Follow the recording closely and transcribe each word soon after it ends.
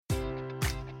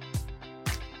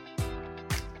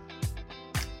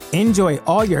Enjoy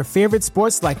all your favorite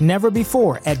sports like never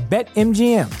before at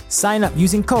BetMGM. Sign up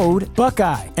using code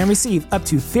Buckeye and receive up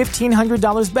to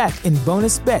 $1,500 back in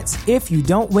bonus bets if you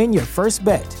don't win your first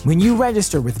bet. When you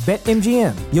register with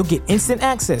BetMGM, you'll get instant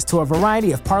access to a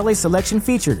variety of parlay selection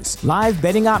features, live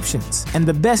betting options, and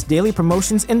the best daily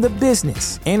promotions in the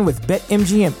business. And with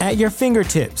BetMGM at your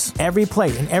fingertips, every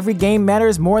play and every game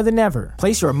matters more than ever.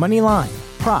 Place your money line,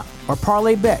 prop, or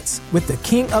parlay bets with the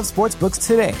king of sportsbooks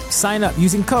today. Sign up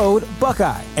using code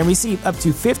Buckeye and receive up to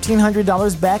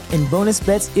 $1,500 back in bonus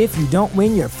bets if you don't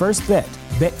win your first bet.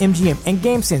 BetMGM and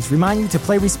GameSense remind you to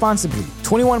play responsibly.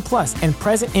 21 plus and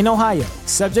present in Ohio,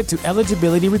 subject to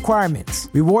eligibility requirements.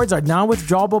 Rewards are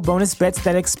non-withdrawable bonus bets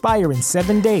that expire in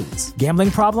 7 days. Gambling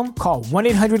problem? Call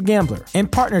 1-800-GAMBLER. In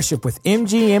partnership with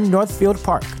MGM Northfield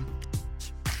Park.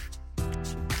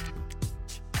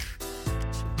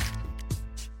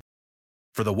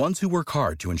 For the ones who work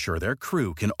hard to ensure their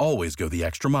crew can always go the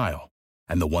extra mile,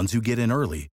 and the ones who get in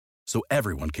early so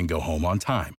everyone can go home on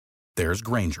time, there's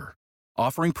Grainger,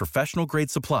 offering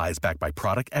professional-grade supplies backed by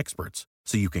product experts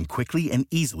so you can quickly and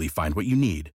easily find what you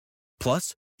need.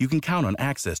 Plus, you can count on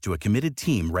access to a committed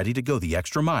team ready to go the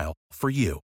extra mile for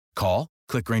you. Call,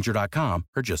 click Grainger.com,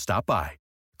 or just stop by.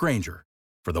 Grainger,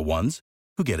 for the ones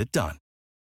who get it done.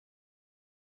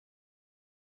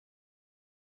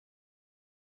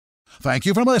 Thank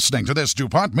you for listening to this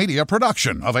DuPont Media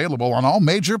production, available on all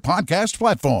major podcast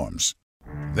platforms.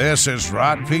 This is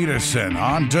Rod Peterson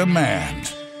on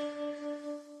demand.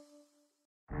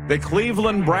 The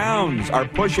Cleveland Browns are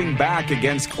pushing back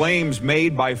against claims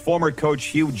made by former coach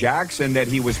Hugh Jackson that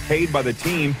he was paid by the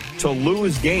team to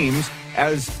lose games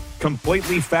as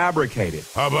completely fabricated.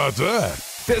 How about that?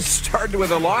 This started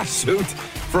with a lawsuit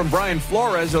from Brian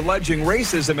Flores alleging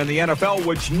racism in the NFL,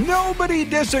 which nobody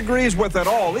disagrees with at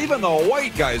all. Even the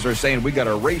white guys are saying we got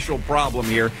a racial problem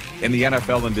here in the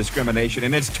NFL and discrimination,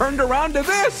 and it's turned around to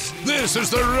this. This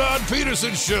is the Rod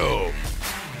Peterson Show.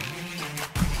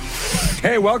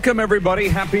 Hey, welcome everybody.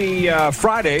 Happy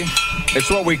Friday. It's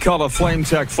what we call a Flame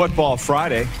Tech Football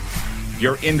Friday.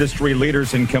 Your industry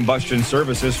leaders in combustion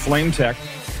services, Flame Tech.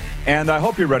 And I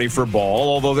hope you're ready for ball,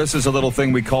 although this is a little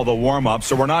thing we call the warm-up,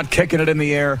 so we're not kicking it in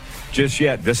the air just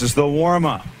yet. This is the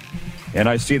warm-up. And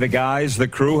I see the guys, the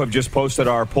crew, have just posted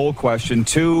our poll question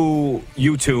to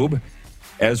YouTube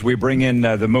as we bring in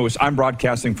the Moose. I'm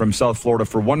broadcasting from South Florida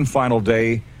for one final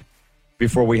day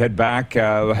before we head back,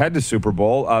 head to Super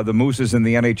Bowl. The Moose is in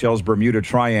the NHL's Bermuda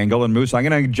Triangle. And Moose, I'm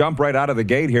going to jump right out of the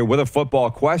gate here with a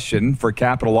football question for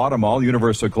Capital Auto Mall,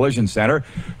 Universal Collision Center.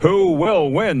 Who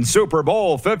will win Super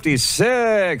Bowl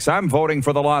 56? I'm voting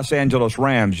for the Los Angeles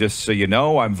Rams, just so you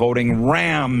know. I'm voting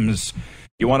Rams.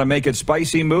 You want to make it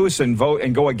spicy, Moose, and vote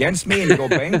and go against me and go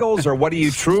Bengals? Or what do you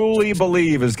truly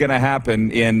believe is going to happen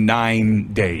in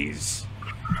 9 days?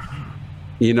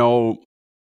 You know,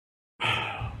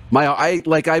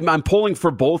 I'm pulling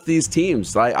for both these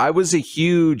teams. I was a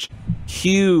huge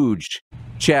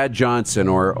Chad Johnson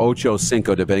or Ocho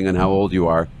Cinco, depending on how old you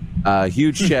are.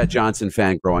 Huge Chad Johnson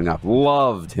fan growing up.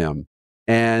 Loved him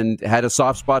and had a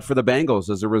soft spot for the Bengals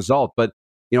as a result. But,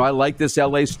 you know, I like this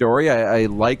LA story. I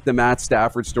like the Matt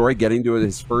Stafford story, getting to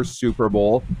his first Super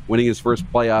Bowl, winning his first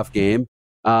playoff game.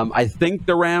 I think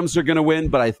the Rams are going to win,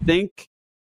 but I think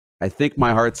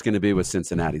my heart's going to be with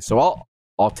Cincinnati. So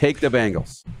I'll take the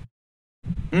Bengals.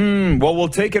 Well, we'll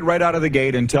take it right out of the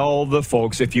gate and tell the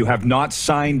folks, if you have not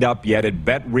signed up yet at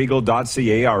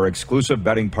betregal.ca, our exclusive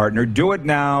betting partner, do it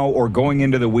now or going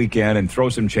into the weekend and throw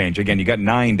some change. Again, you got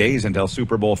 9 days until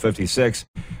Super Bowl 56.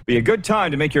 Be a good time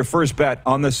to make your first bet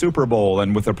on the Super Bowl.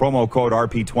 And with the promo code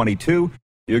RP22,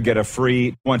 you'll get a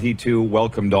free 22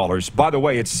 welcome dollars. By the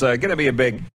way, it's going to be a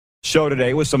big show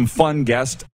today with some fun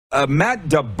guests. Matt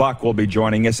DeBuck will be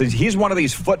joining us. He's one of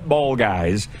these football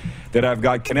guys that I've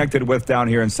got connected with down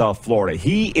here in South Florida.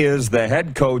 He is the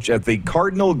head coach at the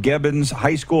Cardinal Gibbons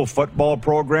High School football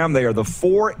program. They are the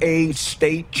 4A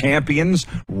state champions,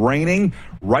 reigning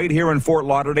right here in Fort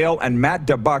Lauderdale. And Matt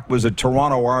DeBuck was a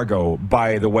Toronto Argo,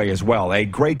 by the way, as well. A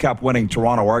Grey Cup winning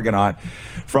Toronto Argonaut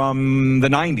from the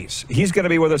 90s. He's going to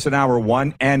be with us in hour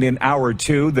one, and in hour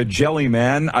two, the Jelly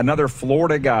Man, another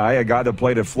Florida guy, a guy that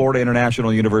played at Florida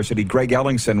International University. Greg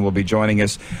Ellingson will be joining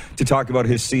us to talk about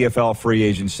his CFL free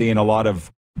agency and a lot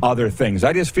of other things.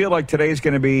 I just feel like today's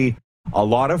going to be a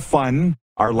lot of fun.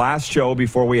 Our last show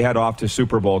before we head off to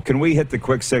Super Bowl. Can we hit the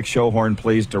quick six show horn,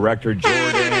 please, Director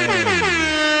Jordan?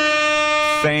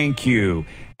 Thank you.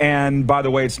 And by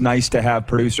the way, it's nice to have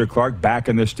producer Clark back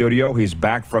in the studio. He's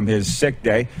back from his sick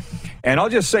day. And I'll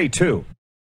just say, too,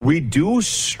 we do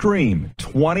stream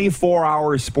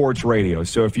 24-hour sports radio.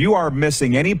 So if you are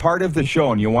missing any part of the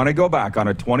show and you want to go back on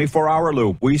a 24-hour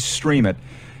loop, we stream it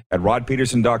at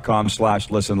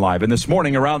rodpeterson.com/listen live. And this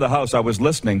morning around the house, I was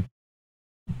listening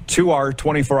to our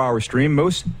 24-hour stream,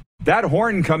 Moose. That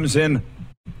horn comes in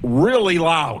really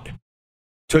loud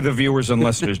to the viewers and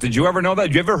listeners. Did you ever know that?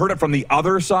 Did you ever heard it from the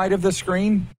other side of the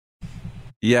screen?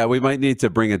 Yeah, we might need to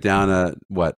bring it down a,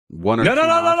 what, one or two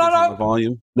notches on the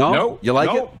volume? No? You like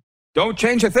it? Don't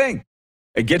change a thing.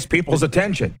 It gets people's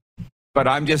attention. But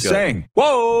I'm just saying,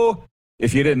 whoa,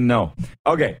 if you didn't know.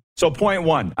 Okay, so point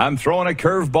one, I'm throwing a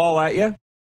curveball at you.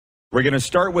 We're going to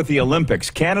start with the Olympics.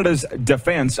 Canada's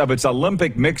defense of its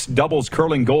Olympic mixed doubles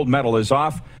curling gold medal is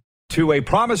off to a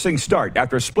promising start.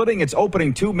 After splitting its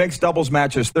opening two mixed doubles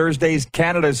matches Thursdays,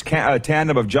 Canada's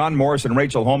tandem of John Morris and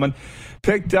Rachel Homan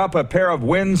picked up a pair of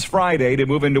wins Friday to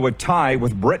move into a tie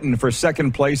with Britain for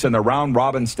second place in the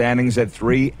round-robin standings at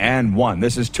 3-1.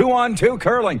 This is 2-on-2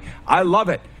 curling. I love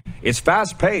it. It's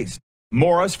fast-paced.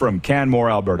 Morris from Canmore,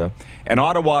 Alberta, and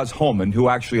Ottawa's Homan, who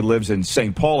actually lives in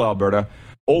St. Paul, Alberta,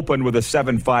 opened with a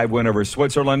 7-5 win over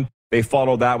Switzerland. They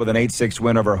followed that with an 8-6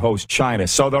 win over host China.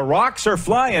 So the rocks are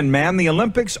flying, man. The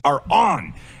Olympics are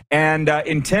on. And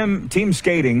in team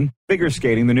skating, figure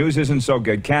skating, the news isn't so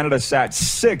good. Canada sat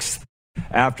sixth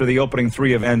after the opening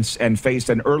three events and faced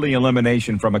an early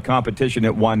elimination from a competition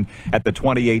it won at the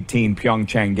 2018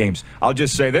 Pyeongchang Games. I'll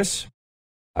just say this.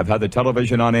 I've had the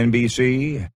television on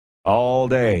NBC all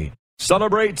day.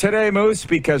 Celebrate today, Moose,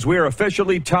 because we're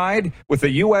officially tied with the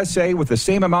USA with the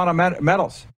same amount of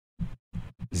medals.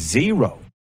 0.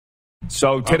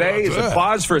 So today is a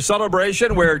pause for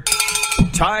celebration. We're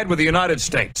tied with the United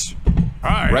States.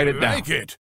 Write it down.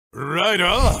 It. Right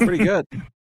on. Pretty good.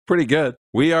 Pretty good.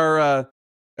 We are,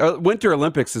 Winter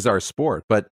Olympics is our sport,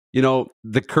 but, you know,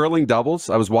 the curling doubles,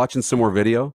 I was watching some more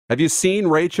video. Have you seen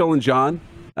Rachel and John?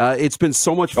 It's been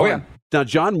so much fun. Oh, yeah. Now,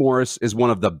 John Morris is one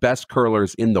of the best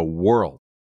curlers in the world,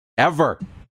 ever.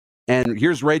 And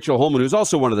here's Rachel Holman, who's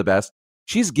also one of the best.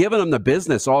 She's given him the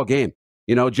business all game.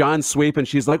 You know, John's sweeping.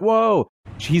 She's like, whoa.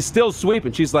 He's still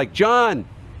sweeping. She's like, John,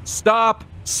 stop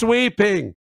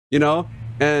sweeping. You know,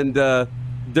 and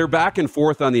their back and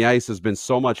forth on the ice has been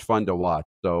so much fun to watch.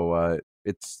 So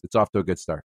it's off to a good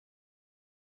start.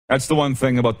 That's the one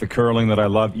thing about the curling that I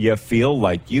love. You feel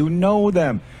like you know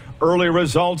them. Early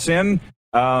results in.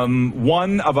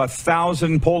 1 of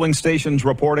 1,000 polling stations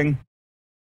reporting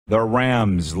the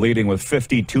Rams leading with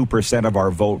 52% of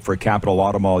our vote for Capital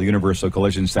Automall Universal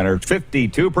Collision Center.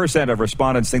 52% of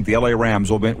respondents think the LA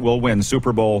Rams will win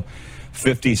Super Bowl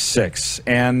 56.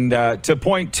 And to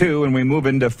point two, and we move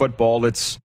into football,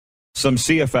 it's some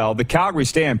CFL. The Calgary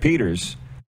Stampeders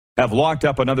have locked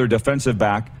up another defensive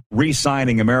back,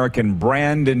 re-signing American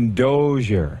Brandon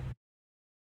Dozier.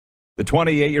 The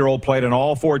 28-year-old played in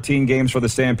all 14 games for the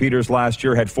Stampeders last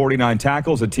year, had 49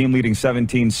 tackles, a team-leading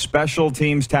 17 special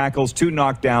teams tackles, 2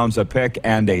 knockdowns, a pick,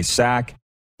 and a sack.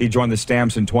 He joined the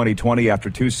Stamps in 2020 after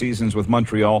 2 seasons with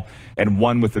Montreal and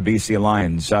 1 with the BC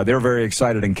Lions. They're very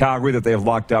excited in Calgary that they have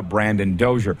locked up Brandon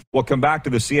Dozier. We'll come back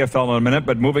to the CFL in a minute,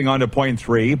 but moving on to point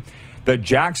 3. The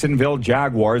Jacksonville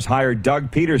Jaguars hired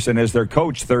Doug Peterson as their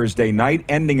coach Thursday night,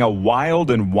 ending a wild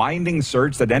and winding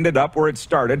search that ended up where it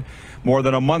started more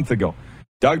than a month ago.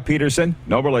 Doug Peterson,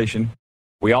 no relation,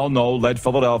 we all know, led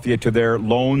Philadelphia to their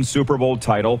lone Super Bowl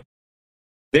title.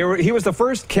 He was the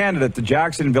first candidate that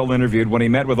Jacksonville interviewed when he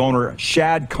met with owner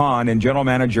Shad Khan and general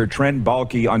manager Trent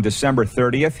Baalke on December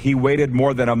 30th. He waited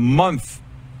more than a month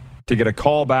to get a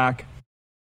call back.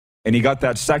 And he got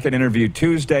that second interview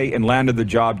Tuesday and landed the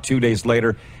job 2 days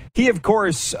later. He, of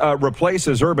course,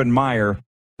 replaces Urban Meyer,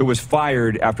 who was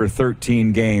fired after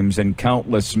 13 games and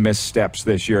countless missteps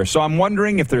this year. So I'm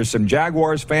wondering if there's some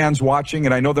Jaguars fans watching,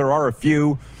 and I know there are a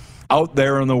few out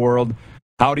there in the world.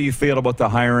 How do you feel about the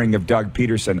hiring of Doug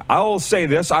Peterson? I'll say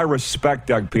this. I respect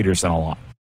Doug Peterson a lot.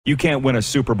 You can't win a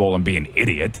Super Bowl and be an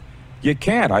idiot. You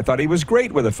can't. I thought he was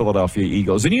great with the Philadelphia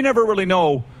Eagles. And you never really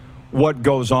know what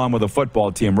goes on with a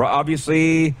football team.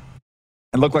 Obviously,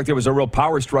 it looked like there was a real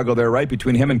power struggle there, right,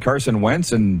 between him and Carson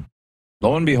Wentz, and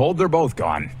lo and behold, they're both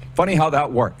gone. Funny how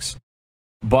that works.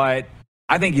 But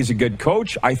I think he's a good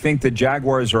coach. I think the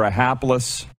Jaguars are a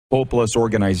hapless, hopeless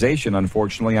organization,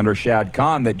 unfortunately, under Shad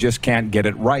Khan that just can't get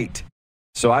it right.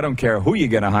 So I don't care who you're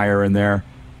going to hire in there.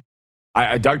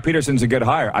 Doug Peterson's a good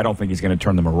hire. I don't think he's going to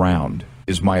turn them around,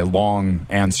 is my long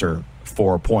answer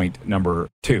for point number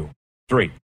 2.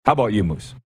 3. How about you,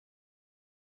 Moose?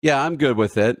 Yeah, I'm good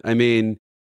with it. I mean,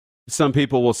 some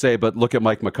people will say, but look at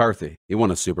Mike McCarthy. He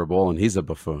won a Super Bowl and he's a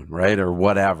buffoon, right? Or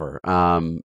whatever.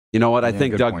 You know what? I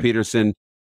think Doug Peterson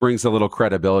brings a little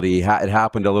credibility. It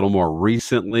happened a little more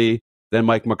recently than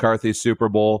Mike McCarthy's Super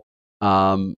Bowl.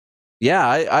 I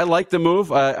like the move.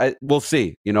 We'll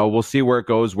see. We'll see where it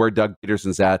goes, where Doug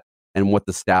Peterson's at, and what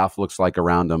the staff looks like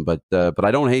around him. But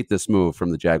I don't hate this move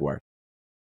from the Jaguars.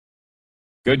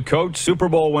 Good coach, Super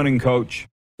Bowl winning coach.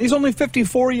 He's only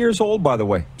 54 years old, by the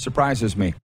way. Surprises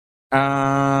me.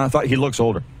 I thought he looks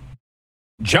older.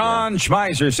 John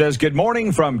Schmeiser says, good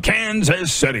morning from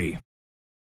Kansas City,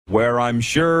 where I'm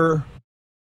sure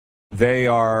they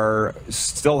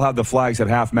still have the flags at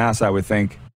half-mast, I would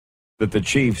think, that the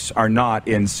Chiefs are not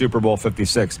in Super Bowl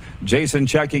 56. Jason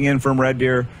checking in from Red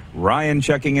Deer. Ryan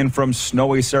checking in from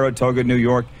snowy Saratoga, New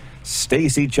York.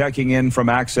 Stacy checking in from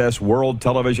Access World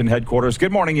Television Headquarters.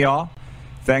 Good morning, y'all.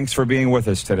 Thanks for being with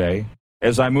us today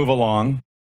as I move along.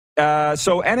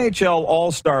 So NHL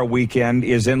All-Star Weekend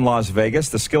is in Las Vegas.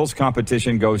 The skills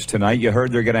competition goes tonight. You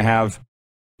heard they're going to have,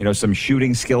 some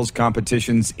shooting skills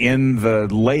competitions in the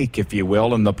lake, if you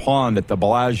will, in the pond at the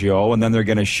Bellagio, and then they're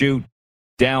going to shoot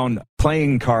down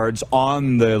playing cards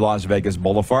on the Las Vegas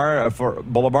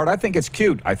Boulevard. I think it's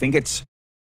cute. I think it's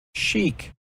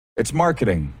chic. It's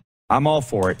marketing. I'm all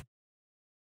for it.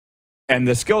 And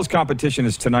the skills competition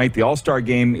is tonight. The All-Star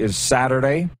game is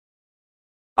Saturday.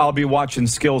 I'll be watching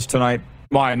skills tonight.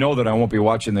 Well, I know that I won't be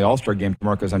watching the All-Star game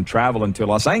tomorrow because I'm traveling to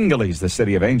Los Angeles, the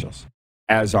city of angels,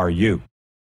 as are you.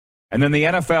 And then the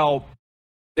NFL,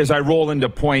 as I roll into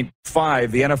point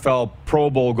 5, the NFL Pro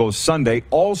Bowl goes Sunday,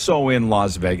 also in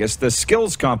Las Vegas. The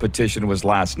skills competition was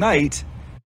last night.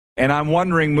 And I'm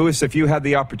wondering, Moose, if you had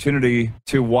the opportunity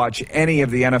to watch any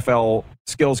of the NFL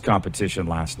skills competition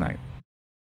last night.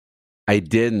 I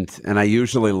didn't, and I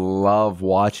usually love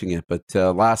watching it. But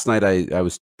last night I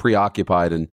was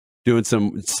preoccupied and doing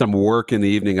some work in the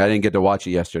evening. I didn't get to watch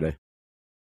it yesterday.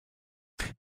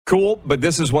 Cool, but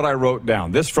this is what I wrote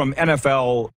down. This from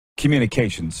NFL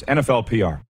Communications, NFL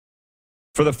PR.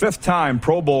 For the 5th time,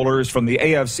 Pro Bowlers from the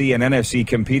AFC and NFC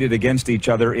competed against each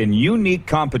other in unique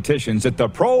competitions at the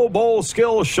Pro Bowl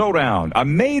Skills Showdown, a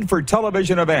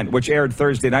made-for-television event which aired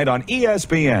Thursday night on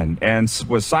ESPN and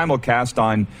was simulcast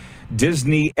on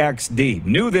Disney XD.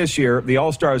 New this year, the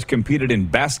All-Stars competed in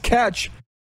Best Catch,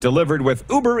 delivered with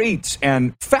Uber Eats,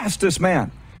 and Fastest Man,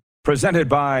 presented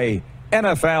by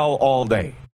NFL All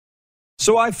Day.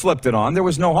 So I flipped it on. There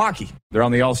was no hockey. They're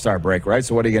on the All-Star break, right?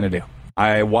 So what are you going to do?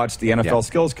 I watched the NFL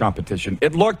skills competition.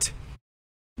 It looked,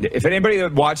 if anybody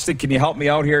that watched it, can you help me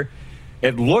out here?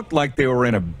 It looked like they were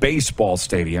in a baseball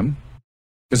stadium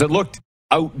because it looked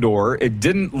outdoor. It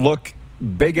didn't look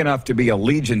big enough to be a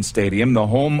Legion Stadium, the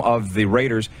home of the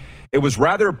Raiders. It was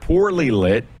rather poorly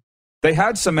lit. They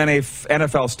had some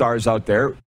NFL stars out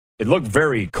there. It looked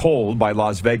very cold by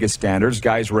Las Vegas standards.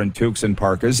 Guys were in toques and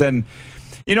parkas. And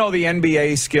the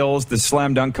NBA skills, the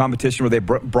slam dunk competition where they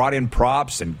brought in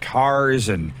props and cars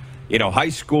and, high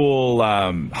school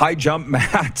high jump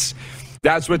mats.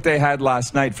 That's what they had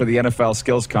last night for the NFL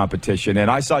skills competition. And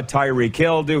I saw Tyreek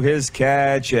Hill do his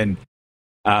catch, and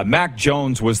Mac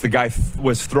Jones was the guy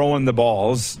was throwing the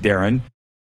balls, Darren.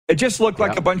 It just looked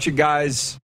like a bunch of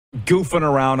guys goofing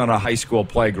around on a high school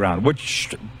playground,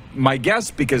 which my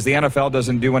guess, because the NFL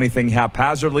doesn't do anything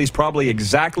haphazardly, is probably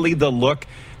exactly the look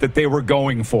that they were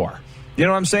going for. You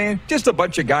know what I'm saying? Just a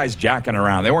bunch of guys jacking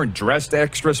around. They weren't dressed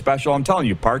extra special. I'm telling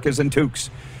you, parkas and toques.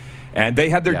 And they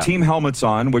had their team helmets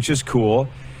on, which is cool.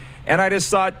 And I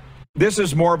just thought, this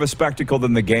is more of a spectacle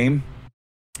than the game.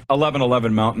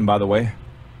 11-11 Mountain, by the way.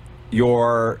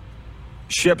 Your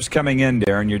ship's coming in,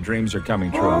 Darren. Your dreams are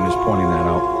coming true. I'm just pointing that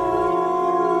out.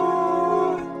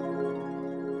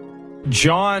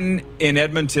 John in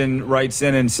Edmonton writes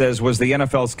in and says, was the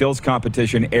NFL skills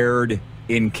competition aired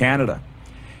in Canada?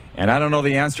 And I don't know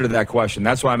the answer to that question.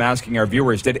 That's why I'm asking our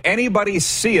viewers. Did anybody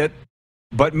see it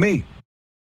but me?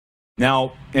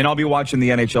 Now, and I'll be watching the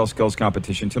NHL skills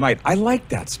competition tonight. I like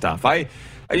that stuff.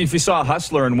 If you saw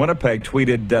Hustler in Winnipeg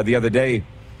tweeted the other day,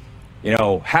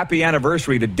 happy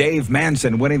anniversary to Dave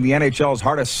Manson winning the NHL's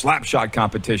hardest slapshot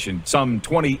competition some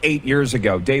 28 years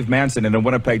ago. Dave Manson and the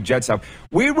Winnipeg Jets have.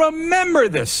 We remember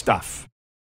this stuff.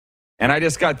 And I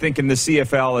just got thinking the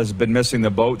CFL has been missing the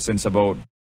boat since about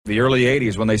the early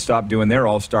 80s when they stopped doing their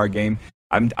All-Star game.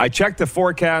 I checked the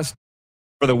forecast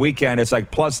for the weekend. It's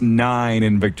like +9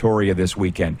 in Victoria this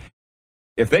weekend.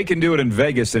 If they can do it in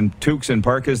Vegas in toques and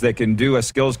parkas, they can do a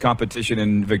skills competition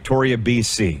in Victoria,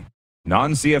 BC.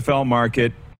 Non-CFL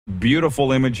market,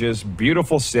 beautiful images,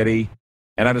 beautiful city,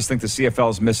 and I just think the CFL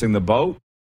is missing the boat.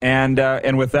 And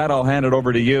with that, I'll hand it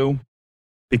over to you,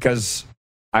 because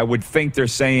I would think they're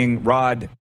saying, Rod,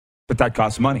 but that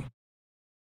costs money.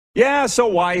 Yeah, so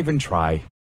why even try?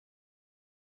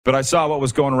 But I saw what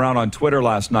was going around on Twitter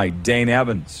last night. Dane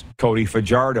Evans, Cody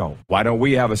Fajardo. Why don't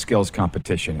we have a skills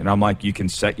competition? And I'm like, you can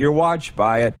set your watch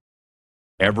by it.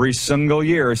 Every single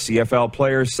year, CFL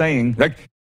players saying, like,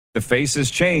 the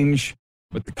faces change,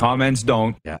 but the comments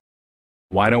don't. Yeah.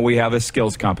 Why don't we have a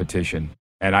skills competition?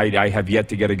 And I have yet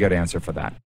to get a good answer for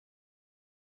that.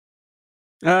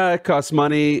 It costs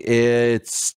money.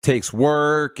 It takes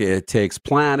work. It takes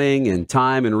planning and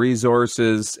time and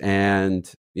resources. And,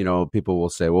 people will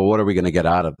say, well, what are we going to get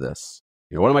out of this?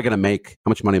 What am I going to make? How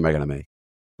much money am I going to make?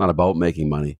 It's not about making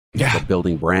money. Yeah. It's about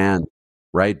building brand,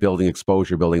 right? Building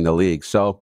exposure, building the league.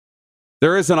 So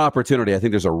there is an opportunity. I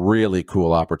think there's a really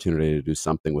cool opportunity to do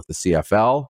something with the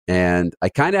CFL. And I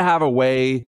kind of have a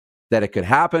way that it could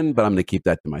happen, but I'm going to keep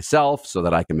that to myself so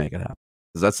that I can make it happen.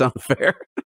 Does that sound fair?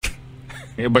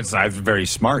 Yeah, but that's very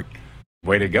smart.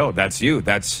 Way to go. That's you.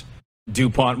 That's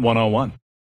DuPont 101.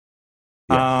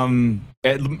 Yeah.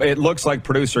 It looks like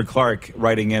producer Clark,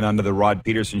 writing in under the Rod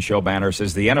Peterson Show banner,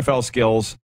 says the NFL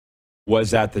skills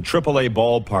was at the AAA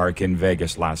ballpark in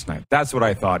Vegas last night. That's what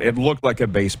I thought. It looked like a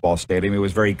baseball stadium. It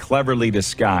was very cleverly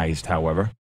disguised,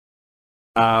 however.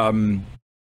 Andrew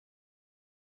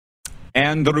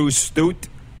Stute,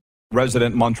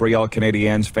 resident Montreal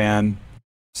Canadiens fan,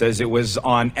 says it was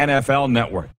on NFL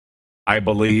Network, I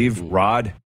believe, Rod.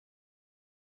 And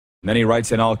then he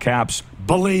writes in all caps,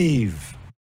 believe.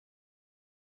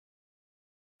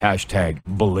 Hashtag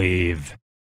believe.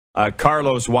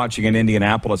 Carlos watching in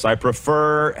Indianapolis. I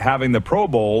prefer having the Pro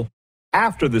Bowl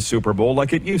after the Super Bowl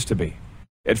like it used to be.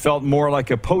 It felt more like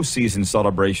a postseason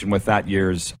celebration with that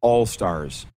year's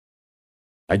All-Stars.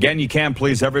 Again, you can't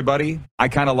please everybody. I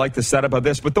kind of like the setup of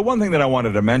this. But the one thing that I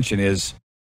wanted to mention is,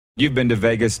 you've been to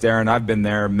Vegas, Darren. I've been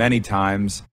there many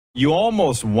times. You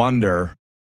almost wonder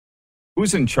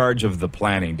who's in charge of the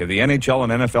planning. Do the NHL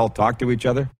and NFL talk to each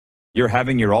other? You're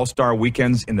having your all-star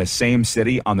weekends in the same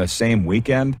city on the same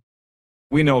weekend.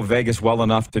 We know Vegas well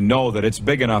enough to know that it's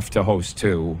big enough to host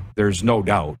two. There's no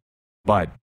doubt.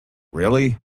 But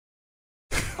really?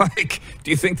 Do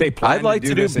you think they plan to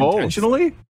do this both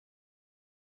intentionally?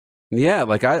 Yeah,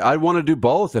 I want to do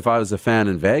both if I was a fan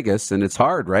in Vegas. And it's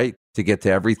hard, right, to get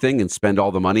to everything and spend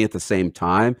all the money at the same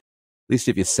time. At least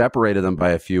if you separated them by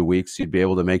a few weeks, you'd be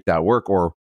able to make that work.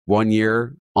 Or 1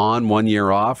 year on, 1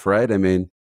 year off, right? I mean,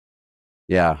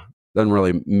 yeah, doesn't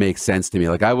really make sense to me.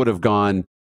 I would have gone,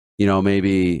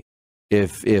 maybe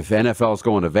if NFL is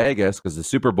going to Vegas because the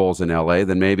Super Bowl's in LA,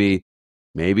 then maybe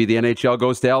the NHL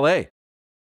goes to LA.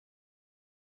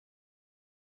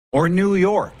 Or New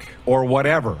York, or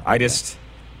whatever. I just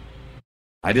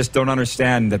don't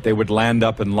understand that they would land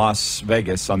up in Las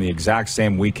Vegas on the exact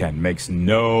same weekend. Makes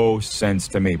no sense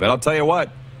to me. But I'll tell you what,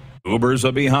 Ubers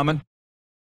will be humming.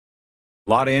 A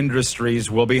lot of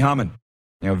industries will be humming.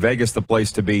 Vegas, the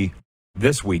place to be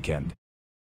this weekend.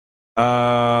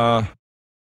 John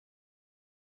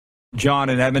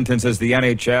in Edmonton says the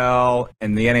NHL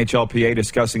and the NHLPA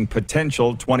discussing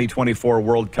potential 2024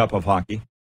 World Cup of Hockey.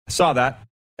 I saw that.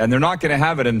 And they're not going to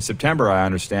have it in September, I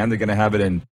understand. They're going to have it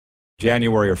in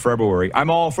January or February. I'm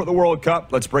all for the World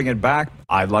Cup. Let's bring it back.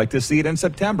 I'd like to see it in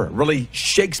September. It really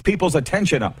shakes people's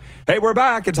attention up. Hey, we're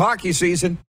back. It's hockey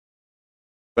season.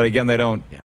 But again, they don't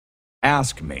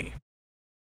ask me.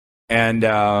 And,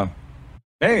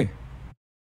 hey,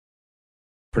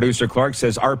 producer Clark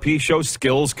says RP show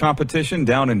skills competition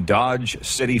down in Dodge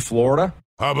City, Florida.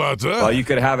 How about that? Well, you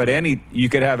could have it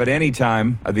any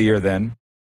time of the year then.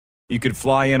 You could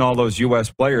fly in all those U.S.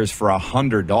 players for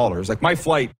 $100. Like my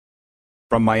flight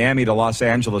from Miami to Los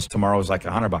Angeles tomorrow is like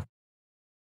 $100.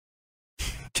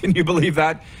 Can you believe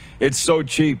that? It's so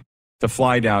cheap to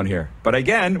fly down here. But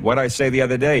again, what I say the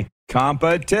other day,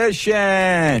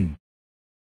 competition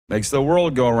makes the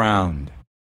world go round.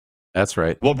 That's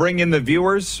right. We'll bring in the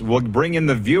viewers.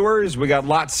 We got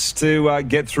lots to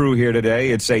get through here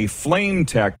today. It's a Flame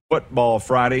Tech Football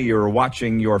Friday. You're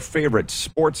watching your favorite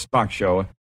sports talk show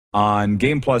on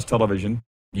Game Plus Television,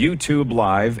 YouTube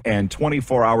Live, and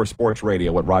 24-hour sports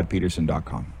radio at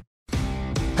rodpeterson.com.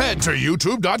 Head to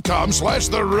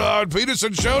youtube.com/The Rod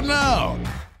Peterson Show now.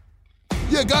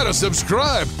 You gotta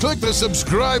subscribe. Click the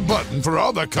subscribe button for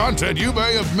all the content you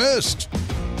may have missed.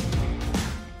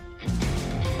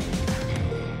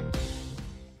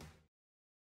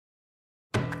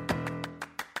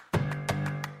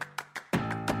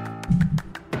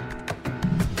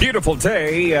 Beautiful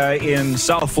day in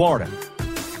South Florida.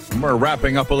 We're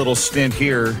wrapping up a little stint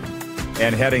here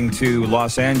and heading to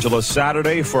Los Angeles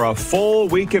Saturday for a full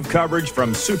week of coverage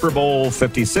from Super Bowl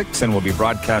 56, and we'll be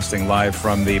broadcasting live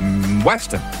from the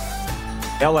Westin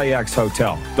LAX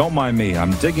Hotel. Don't mind me.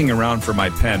 I'm digging around for my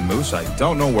pen, Moose. I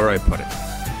don't know where I put it.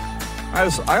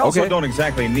 I also don't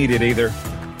exactly need it either.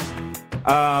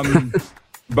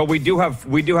 But we do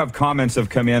have comments have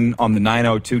come in on the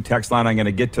 902 text line. I'm going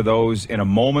to get to those in a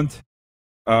moment.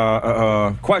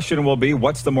 Question will be,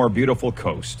 what's the more beautiful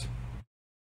coast?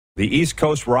 The East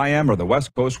Coast where I am or the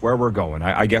West Coast where we're going?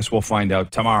 I guess we'll find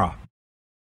out tomorrow.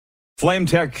 Flame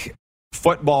Tech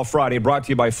Football Friday brought to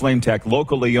you by Flame Tech,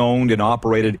 locally owned and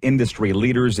operated industry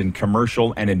leaders in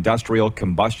commercial and industrial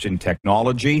combustion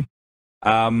technology.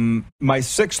 My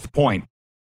sixth point,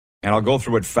 and I'll go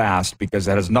through it fast because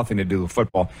that has nothing to do with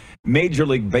football. Major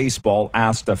League Baseball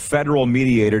asked a federal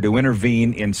mediator to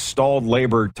intervene in stalled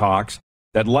labor talks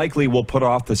that likely will put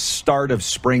off the start of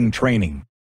spring training.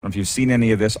 I don't know if you've seen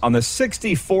any of this. On the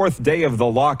 64th day of the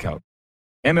lockout,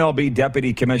 MLB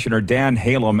Deputy Commissioner Dan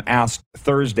Halem asked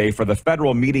Thursday for the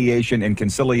Federal Mediation and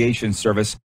Conciliation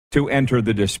Service to enter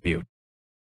the dispute.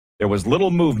 There was little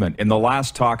movement in the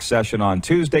last talk session on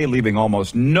Tuesday, leaving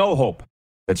almost no hope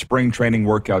that spring training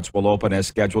workouts will open as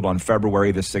scheduled on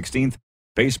February the 16th.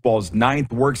 Baseball's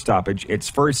ninth work stoppage, its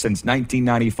first since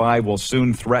 1995, will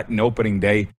soon threaten opening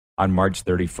day on March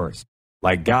 31st.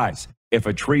 Like, guys, if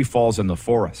a tree falls in the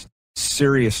forest,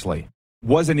 seriously,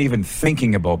 wasn't even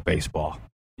thinking about baseball.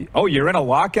 Oh, you're in a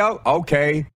lockout?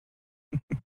 Okay.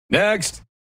 Next.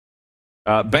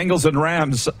 Bengals and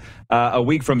Rams a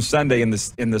week from Sunday in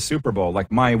the Super Bowl.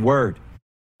 Like, my word.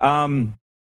 To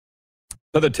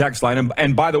the text line.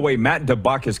 And by the way, Matt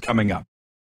DeBuck is coming up.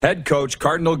 Head coach,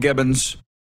 Cardinal Gibbons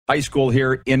High School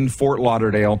here in Fort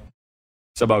Lauderdale.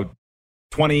 It's about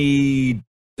 20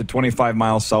 to 25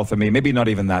 miles south of me. Maybe not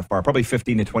even that far. Probably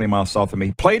 15 to 20 miles south of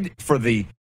me. Played for the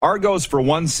Argos for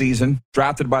one season.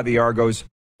 Drafted by the Argos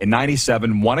in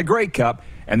 97. Won a Grey Cup.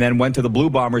 And then went to the Blue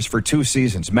Bombers for 2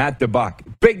 seasons. Matt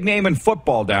DeBuck. Big name in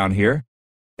football down here.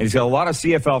 And he's got a lot of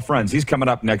CFL friends. He's coming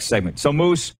up next segment. So,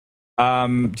 Moose,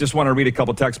 just want to read a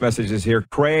couple text messages here.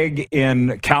 Craig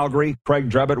in Calgary, Craig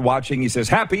Drebbett watching. He says,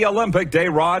 Happy Olympic Day,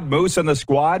 Rod, Moose, and the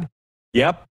squad.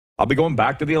 Yep, I'll be going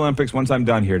back to the Olympics once I'm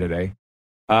done here today.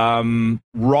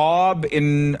 Rob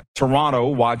in Toronto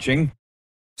watching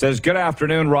says, good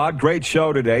afternoon, Rod. Great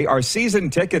show today. Are season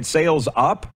ticket sales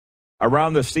up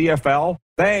around the CFL?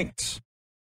 Thanks.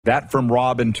 That from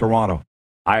Rob in Toronto.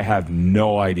 I have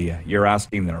no idea. You're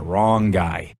asking the wrong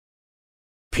guy.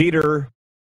 Peter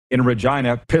in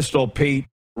Regina, Pistol Pete,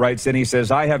 writes in, he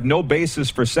says, I have no basis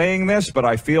for saying this, but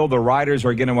I feel the Riders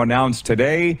are going to announce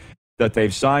today that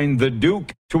they've signed the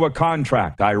Duke to a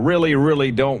contract. I really,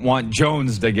 really don't want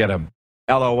Jones to get him.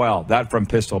 LOL. That from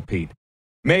Pistol Pete.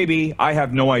 Maybe. I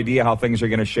have no idea how things are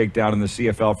going to shake down in the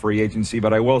CFL free agency,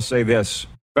 but I will say this.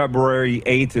 February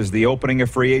 8th is the opening of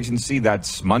free agency.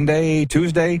 That's Monday,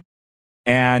 Tuesday.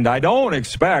 And I don't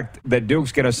expect that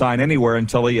Duke's going to sign anywhere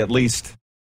until he at least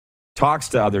talks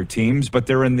to other teams, but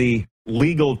they're in the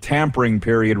legal tampering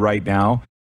period right now,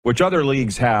 which other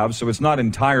leagues have, so it's not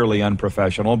entirely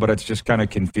unprofessional, but it's just kind of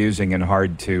confusing and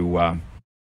hard to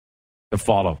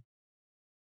follow.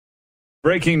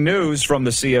 Breaking news from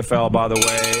the CFL, by the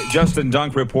way. Justin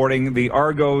Dunk reporting the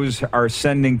Argos are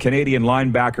sending Canadian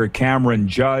linebacker Cameron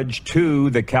Judge to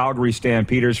the Calgary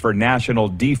Stampeders for national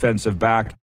defensive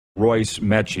back Royce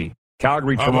Mechie.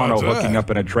 Calgary, Toronto hooking up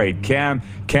in a trade.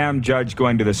 Cam Judge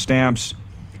going to the Stamps.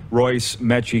 Royce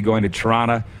Mechie going to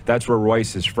Toronto. That's where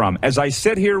Royce is from. As I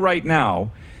sit here right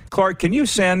now, Clark, can you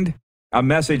send a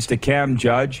message to Cam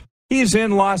Judge? He's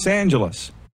in Los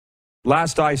Angeles.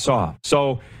 Last I saw.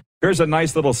 So here's a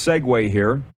nice little segue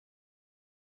here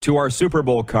to our Super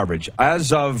Bowl coverage.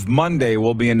 As of Monday,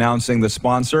 we'll be announcing the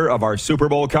sponsor of our Super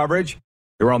Bowl coverage.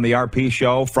 We're on the RP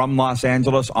show from Los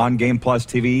Angeles on Game Plus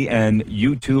TV and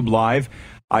YouTube Live.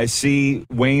 I see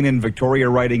Wayne and Victoria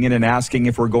writing in and asking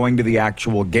if we're going to the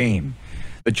actual game.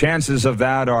 The chances of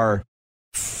that are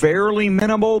fairly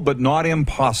minimal, but not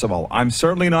impossible. I'm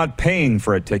certainly not paying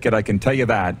for a ticket, I can tell you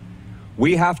that.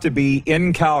 We have to be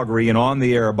in Calgary and on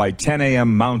the air by 10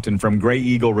 a.m. Mountain from Grey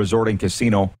Eagle Resort and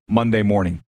Casino Monday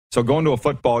morning. So going to a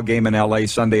football game in L.A.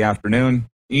 Sunday afternoon,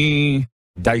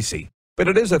 dicey. But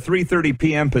it is a 3:30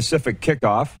 p.m. Pacific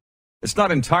kickoff. It's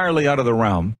not entirely out of the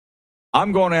realm.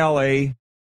 I'm going to L.A.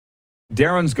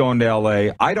 Darren's going to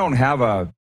L.A. I don't have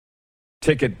a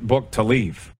ticket booked to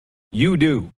leave. You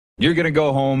do. You're going to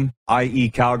go home, i.e.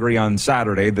 Calgary, on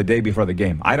Saturday, the day before the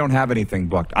game. I don't have anything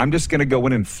booked. I'm just going to go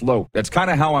in and float. That's kind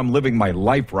of how I'm living my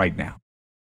life right now.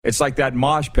 It's like that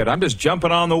mosh pit. I'm just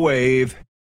jumping on the wave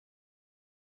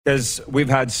because we've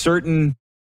had certain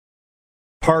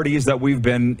parties that we've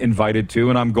been invited to,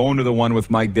 and I'm going to the one with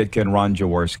Mike Ditka and Ron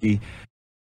Jaworski.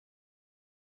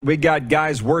 We got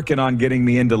guys working on getting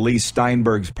me into Lee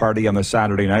Steinberg's party on the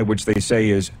Saturday night, which they say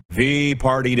is the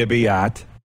party to be at.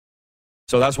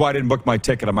 So that's why I didn't book my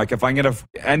ticket. I'm like, if I'm going to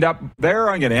end up there,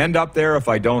 I'm going to end up there. If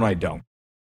I don't, I don't.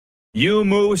 You,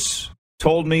 Moose,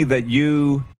 told me that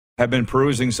you have been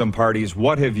perusing some parties.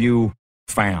 What have you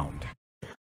found?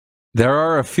 There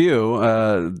are a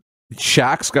few.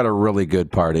 Shaq's got a really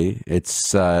good party.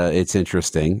 It's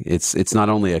interesting. It's not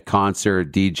only a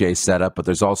concert DJ setup, but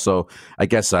there's also, I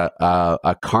guess,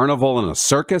 a carnival and a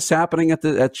circus happening at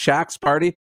Shaq's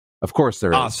party. Of course,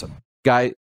 there is. Awesome.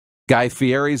 Guy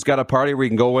Fieri's got a party where you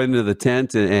can go into the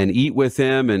tent and eat with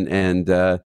him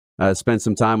and spend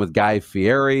some time with Guy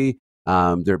Fieri.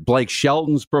 Blake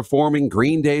Shelton's performing,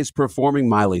 Green Day's performing,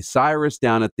 Miley Cyrus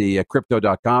down at the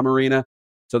Crypto.com arena.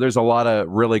 So there's a lot of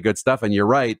really good stuff. And you're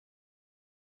right,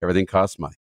 everything costs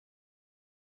money.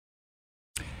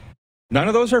 None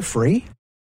of those are free?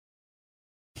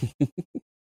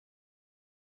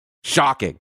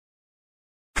 Shocking.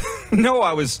 No,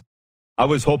 I was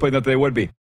hoping that they would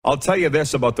be. I'll tell you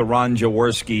this about the Ron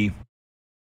Jaworski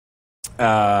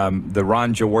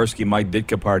Mike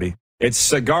Ditka party. It's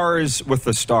Cigars with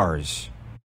the Stars.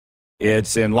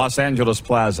 It's in Los Angeles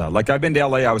Plaza. Like, I've been to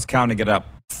LA, I was counting it up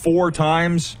 4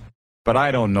 times, but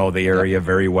I don't know the area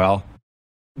very well.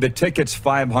 The ticket's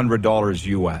 $500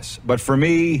 US. But for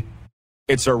me,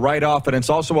 it's a write-off, and it's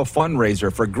also a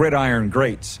fundraiser for Gridiron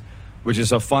Greats, which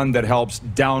is a fund that helps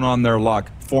down on their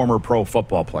luck former pro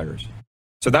football players.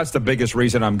 So that's the biggest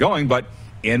reason I'm going. But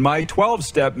in my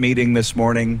 12-step meeting this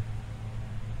morning,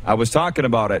 I was talking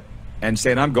about it and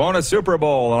saying, I'm going to Super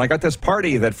Bowl, and I got this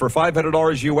party that for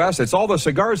 $500 US, it's all the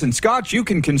cigars and scotch you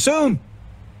can consume.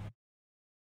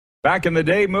 Back in the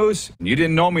day, Moose, you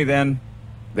didn't know me then,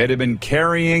 they'd have been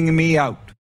carrying me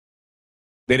out.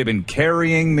 They'd have been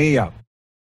carrying me out.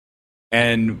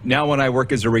 And now when I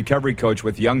work as a recovery coach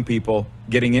with young people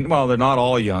getting in, well, they're not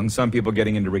all young, some people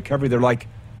getting into recovery, they're like,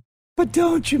 but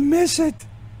don't you miss it?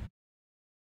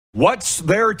 What's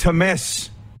there to miss?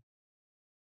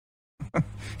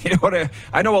 You know what?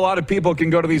 I know a lot of people can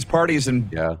go to these parties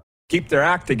and keep their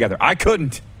act together. I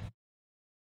couldn't.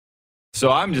 So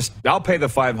I'll pay the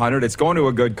 $500. It's going to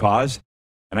a good cause.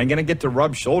 And I'm going to get to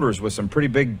rub shoulders with some pretty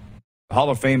big Hall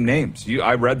of Fame names.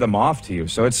 I read them off to you.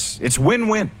 So it's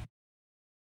win-win.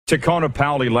 Tacona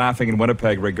Powley laughing in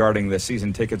Winnipeg regarding the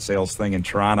season ticket sales thing in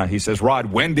Toronto. He says, Rod,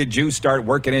 when did you start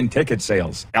working in ticket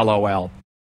sales? LOL.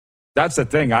 That's the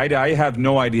thing. I have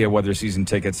no idea whether season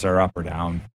tickets are up or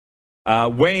down.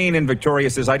 Wayne in Victoria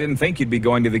says, I didn't think you'd be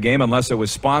going to the game unless it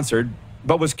was sponsored,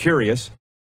 but was curious.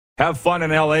 Have fun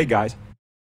in LA, guys.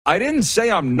 I didn't say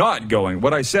I'm not going.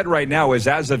 What I said right now is,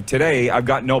 as of today, I've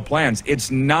got no plans.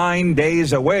 It's 9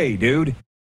 days away, dude.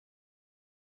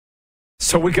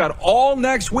 So we got all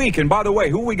next week. And by the way,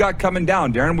 who we got coming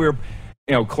down, Darren?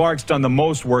 Clark's done the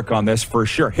most work on this for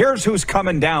sure. Here's who's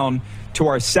coming down to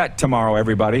our set tomorrow,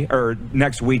 everybody, or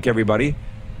next week, everybody.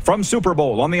 From Super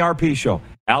Bowl on the RP Show,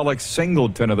 Alex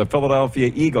Singleton of the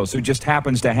Philadelphia Eagles, who just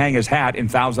happens to hang his hat in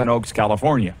Thousand Oaks,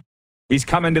 California. He's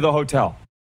coming to the hotel.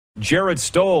 Jared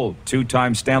Stoll,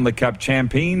 2-time Stanley Cup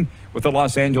champion with the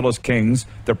Los Angeles Kings,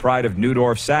 the pride of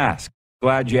Newdorf Sask.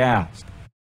 Glad you asked.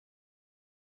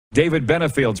 David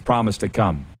Benefield's promised to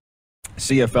come.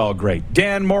 CFL great.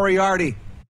 Dan Moriarty,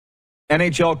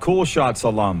 NHL Cool Shots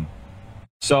alum.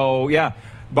 So, yeah,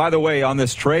 by the way, on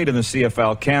this trade in the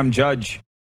CFL, Cam Judge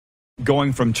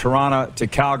going from Toronto to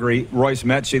Calgary, Royce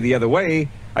Metchie the other way,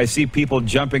 I see people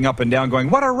jumping up and down going,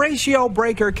 what a ratio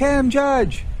breaker, Cam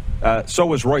Judge. So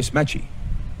was Royce Metchie.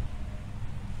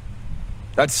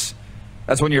 That's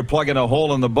when you're plugging a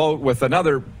hole in the boat with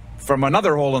another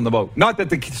hole in the boat. Not that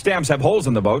the Stamps have holes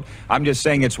in the boat. I'm just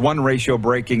saying it's one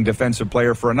ratio-breaking defensive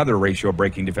player for another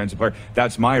ratio-breaking defensive player.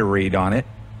 That's my read on it.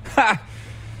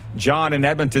 John in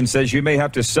Edmonton says you may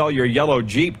have to sell your yellow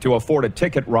Jeep to afford a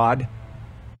ticket, Rod.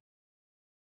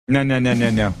 No.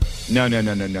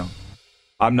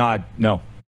 I'm not. No,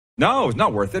 it's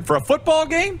not worth it. For a football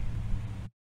game?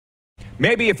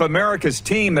 Maybe if America's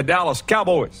team, the Dallas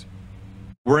Cowboys,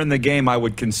 were in the game, I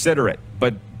would consider it.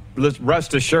 But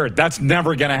rest assured, that's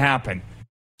never going to happen.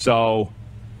 So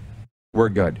we're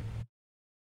good.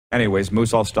 Anyways,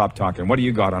 Moose, I'll stop talking. What do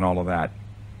you got on all of that?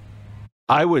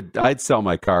 I'd sell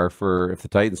my car if the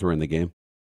Titans were in the game.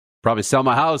 Probably sell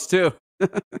my house too.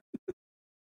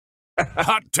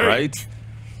 Hot take. Right?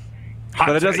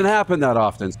 But it doesn't happen that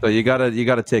often, so you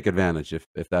gotta take advantage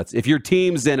if your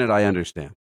team's in it. I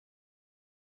understand.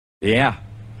 Yeah.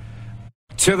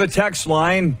 To the text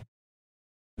line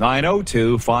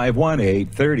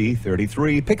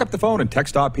 902-518-3033. Pick up the phone and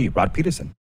text RP, Rod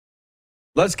Peterson.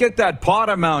 Let's get that pot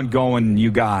amount going,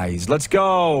 you guys. Let's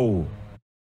go.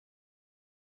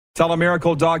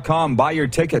 Telemiracle.com. Buy your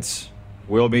tickets.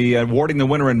 We'll be awarding the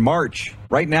winner in March.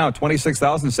 Right now,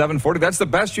 $26,740. That's the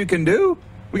best you can do?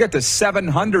 We got to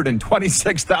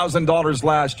 $726,000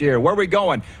 last year. Where are we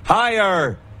going?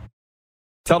 Higher.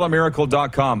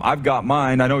 Telemiracle.com. I've got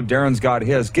mine. I know Darren's got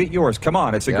his. Get yours. Come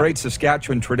on. It's a great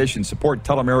Saskatchewan tradition. Support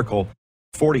Telemiracle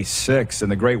 46 and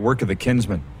the great work of the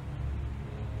Kinsmen.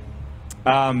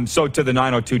 So to the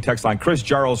 902 text line, Chris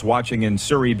Jarrell's watching in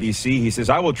Surrey, BC. He says,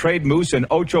 I will trade Moose an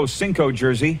Ocho Cinco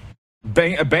jersey,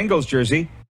 Bengals jersey,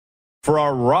 for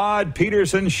a Rod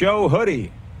Peterson Show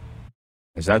hoodie.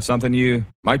 Is that something you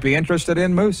might be interested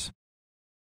in, Moose?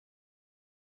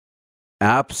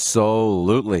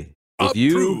 Absolutely. If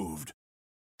Approved.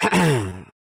 You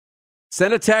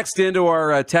send a text into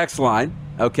our text line,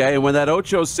 okay, and when that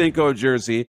Ocho Cinco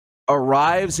jersey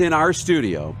arrives in our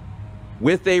studio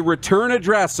with a return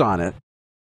address on it,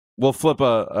 we'll flip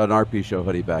an RP Show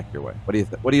hoodie back your way.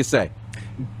 What do you say?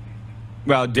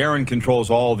 Well, Darren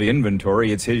controls all the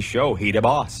inventory. It's his show. He the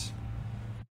boss.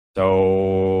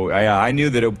 So I knew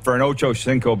that for an Ocho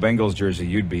Cinco Bengals jersey,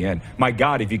 you'd be in. My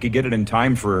God, if you could get it in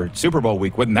time for Super Bowl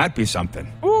week, wouldn't that be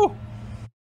something? Ooh.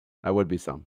 That would be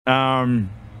some.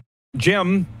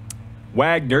 Jim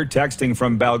Wagner texting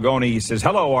from Balgoni. He says,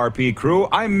 hello, RP crew.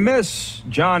 I miss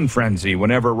John Frenzy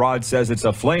whenever Rod says it's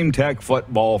a Flame Tech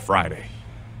Football Friday.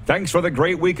 Thanks for the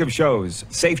great week of shows.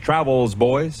 Safe travels,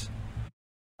 boys.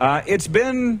 It's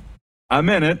been a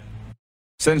minute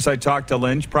since I talked to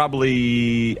Lynch,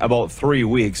 probably about 3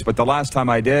 weeks. But the last time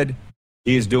I did,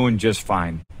 he's doing just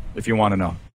fine, if you want to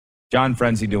know. John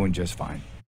Frenzy doing just fine.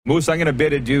 Moose, I'm going to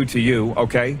bid adieu to you,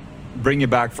 okay? Bring you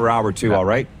back for hour two, all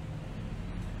right?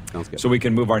 Sounds good. So we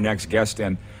can move our next guest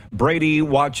in. Brady,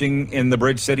 watching in the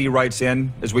Bridge City, writes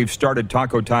in, as we've started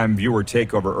Taco Time viewer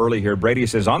takeover early here, Brady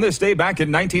says, on this day back in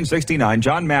 1969,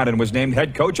 John Madden was named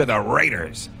head coach of the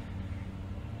Raiders.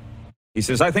 He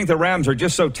says, I think the Rams are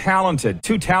just so talented,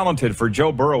 too talented for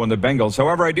Joe Burrow and the Bengals.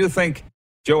 However, I do think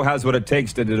Joe has what it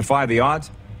takes to defy the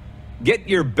odds. Get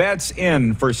your bets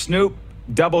in for Snoop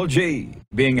Double G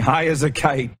being high as a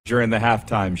kite during the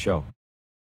halftime show.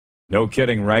 No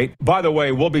kidding, right? By the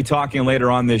way, we'll be talking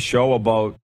later on this show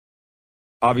about,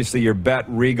 obviously, your Bet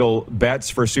Regal bets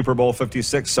for Super Bowl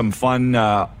 56. Some fun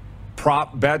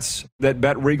prop bets that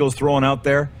Bet Regal's throwing out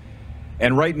there.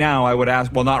 And right now, I would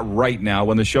ask, well, not right now.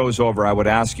 When the show's over, I would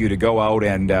ask you to go out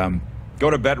and go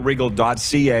to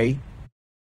betregal.ca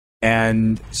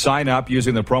and sign up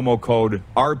using the promo code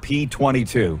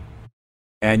RP22.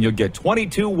 And you'll get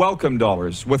 22 welcome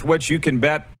dollars with which you can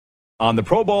bet on the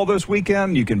Pro Bowl this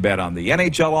weekend. You can bet on the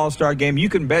NHL All-Star Game. You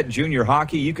can bet junior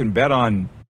hockey. You can bet on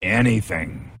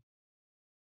anything.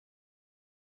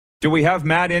 Do we have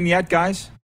Matt in yet,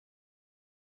 guys?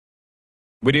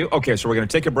 We do? Okay, so we're going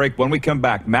to take a break. When we come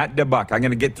back, Matt DeBuck. I'm going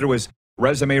to get through his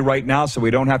resume right now so we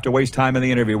don't have to waste time in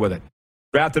the interview with it.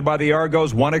 Drafted by the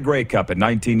Argos, won a Grey Cup in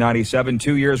 1997,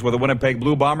 2 years with the Winnipeg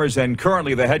Blue Bombers, and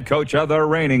currently the head coach of the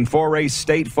reigning 4A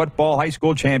state football high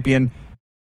school champion,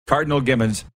 Cardinal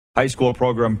Gibbons high school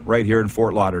program right here in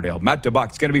Fort Lauderdale. Matt DeBuck.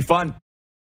 It's going to be fun.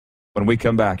 When we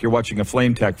come back, you're watching a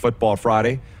Flame Tech Football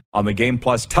Friday on the Game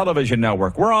Plus television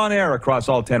network. We're on air across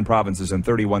all 10 provinces and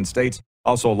 31 states.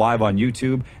 Also live on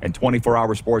YouTube and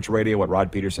 24-hour sports radio at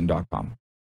rodpeterson.com.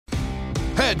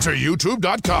 Head to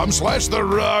youtube.com/The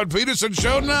Rod Peterson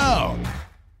Show now.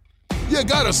 You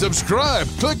gotta subscribe.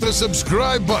 Click the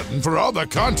subscribe button for all the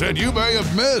content you may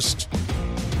have missed.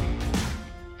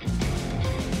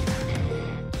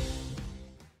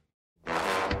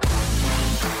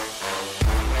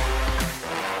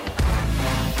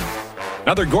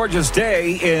 Another gorgeous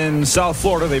day in South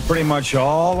Florida. They pretty much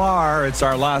all are. It's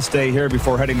our last day here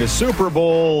before heading to Super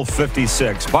Bowl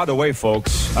 56. By the way,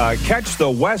 folks, catch the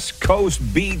West Coast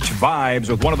beach vibes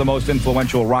with one of the most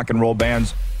influential rock and roll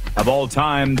bands of all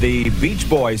time, the Beach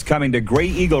Boys, coming to Grey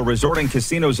Eagle Resort and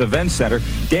Casinos Event Center.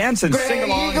 Dance and sing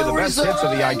along to the best hits of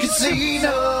the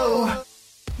iconic.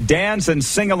 Dance and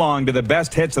sing along to the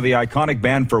best hits of the iconic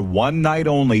band for one night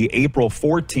only, April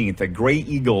 14th at Grey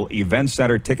Eagle Event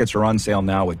Center. Tickets are on sale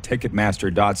now at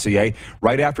Ticketmaster.ca.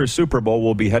 Right after Super Bowl,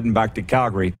 we'll be heading back to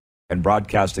Calgary and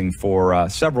broadcasting for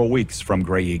several weeks from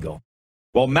Grey Eagle.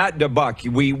 Well, Matt DeBuck,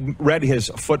 we read his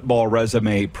football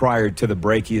resume prior to the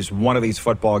break. He's one of these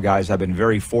football guys I've been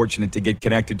very fortunate to get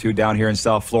connected to down here in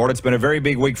South Florida. It's been a very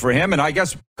big week for him, and I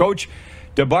guess, Coach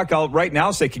DeBuck, I'll right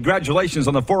now say congratulations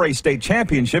on the 4A state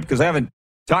championship because I haven't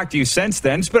talked to you since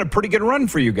then. It's been a pretty good run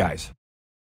for you guys.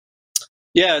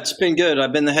 Yeah, it's been good.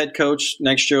 I've been the head coach.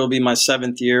 Next year will be my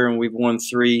 7th year, and we've won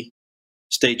 3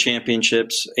 state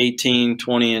championships, 18,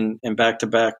 20, and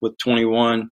back-to-back with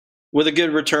 21, with a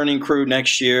good returning crew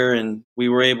next year. And we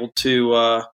were able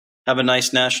to have a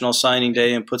nice national signing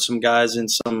day and put some guys in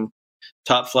some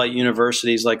top flight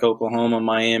universities like Oklahoma,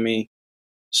 Miami.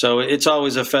 So it's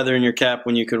always a feather in your cap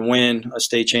when you can win a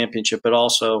state championship, but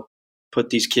also put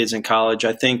these kids in college.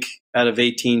 I think out of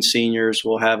 18 seniors,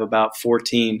 we'll have about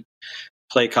 14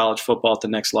 play college football at the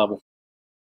next level.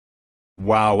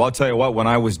 Wow. Well, I'll tell you what, when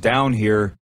I was down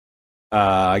here,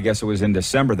 I guess it was in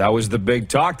December, that was the big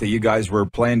talk that you guys were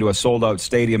playing to a sold-out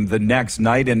stadium the next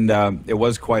night, and it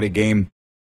was quite a game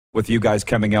with you guys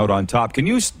coming out on top. Can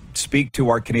you speak to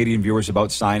our Canadian viewers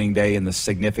about signing day and the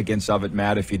significance of it,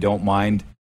 Matt, if you don't mind?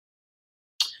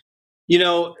 You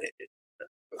know,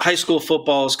 high school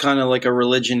football is kind of like a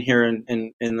religion here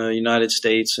in the United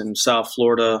States, and South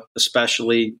Florida,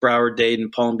 especially Broward, Dade, and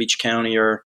Palm Beach County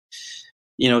are,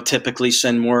 typically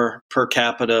send more per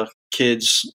capita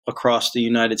kids across the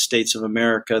United States of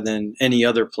America than any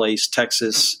other place,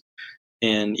 Texas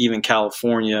and even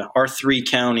California. Our 3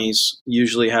 counties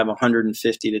usually have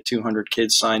 150 to 200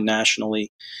 kids signed nationally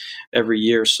every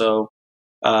year. So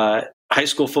high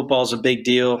school football is a big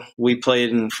deal. We played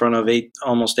in front of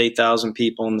almost 8,000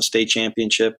 people in the state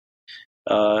championship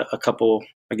a couple,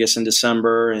 I guess, in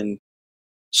December, and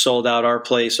sold out our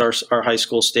place, our high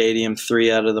school stadium,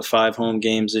 3 out of the 5 home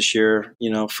games this year.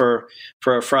 For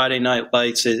a Friday night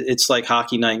lights, it's like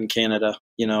hockey night in Canada.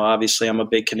 Obviously I'm a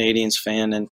big Canadians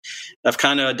fan, and I've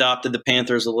kind of adopted the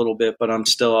Panthers a little bit, but I'm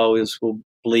still always will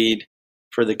bleed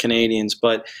for the Canadians.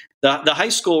 But the high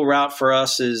school route for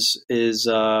us is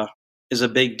a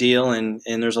big deal, and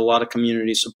there's a lot of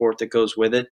community support that goes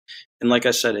with it. And like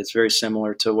I said, it's very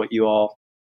similar to what you all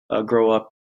grow up,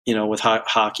 with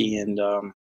hockey, and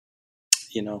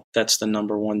that's the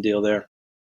number one deal there.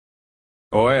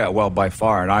 Oh, yeah, well, by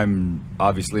far. And I'm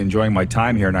obviously enjoying my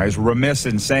time here. And I was remiss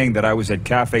in saying that I was at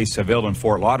Cafe Seville in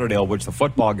Fort Lauderdale, which the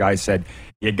football guy said,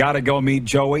 you got to go meet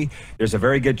Joey. There's a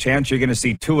very good chance you're going to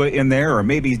see Tua in there, or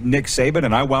maybe Nick Saban.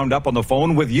 And I wound up on the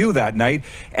phone with you that night,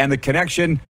 and the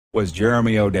connection was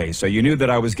Jeremy O'Day. So you knew that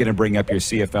I was going to bring up your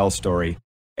CFL story.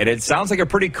 And it sounds like a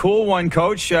pretty cool one,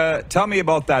 Coach. Tell me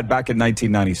about that back in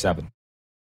 1997.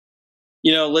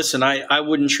 Listen, I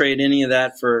wouldn't trade any of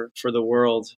that for the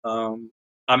world.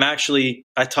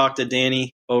 I talked to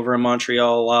Danny over in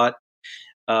Montreal a lot.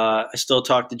 I still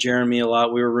talk to Jeremy a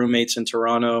lot. We were roommates in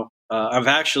Toronto. I've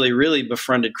actually really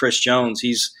befriended Chris Jones.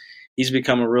 He's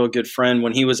become a real good friend.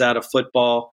 When he was out of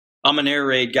football, I'm an air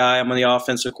raid guy. I'm the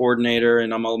offensive coordinator,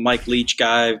 and I'm a Mike Leach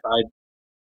guy.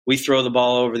 We throw the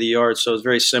ball over the yard, so it's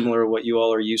very similar to what you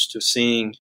all are used to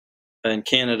seeing in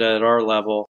Canada at our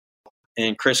level.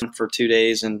 And Chris for 2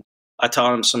 days, and I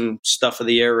taught him some stuff of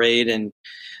the air raid. And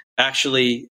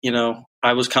actually,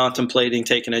 I was contemplating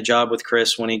taking a job with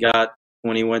Chris when he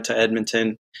went to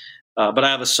Edmonton. But I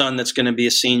have a son that's going to be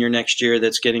a senior next year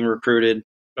that's getting recruited.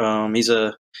 He's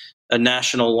a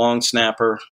national long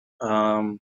snapper.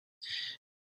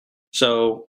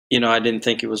 So, I didn't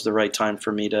think it was the right time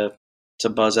for me to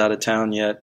buzz out of town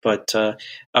yet. But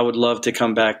I would love to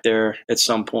come back there at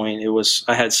some point.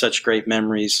 I had such great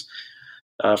memories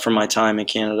from my time in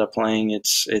Canada playing.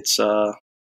 It's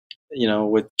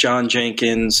with John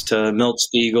Jenkins to Milt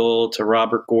Spiegel to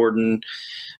Robert Gordon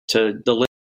to the list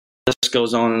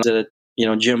goes on.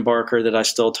 Jim Barker that I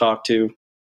still talk to.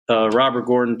 Robert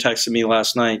Gordon texted me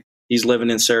last night. He's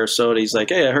living in Sarasota. He's like,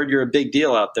 "Hey, I heard you're a big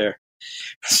deal out there."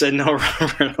 I said, "No,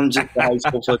 Robert, I'm just a high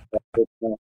school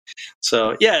football."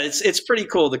 So yeah, it's pretty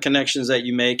cool, the connections that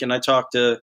you make. And I talk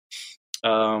to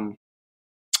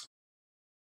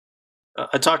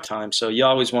time. So you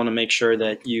always want to make sure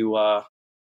that you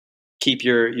keep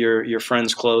your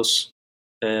friends close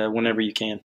whenever you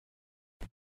can.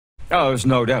 Oh, there's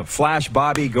no doubt. Flash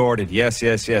Bobby Gordon.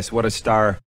 Yes. What a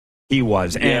star he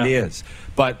was and is.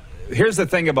 But here's the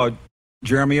thing about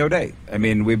Jeremy O'Day. I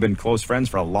mean, we've been close friends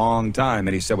for a long time.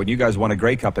 And he said when you guys won a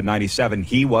Grey Cup in 97,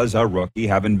 he was a rookie,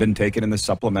 having been taken in the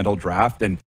supplemental draft.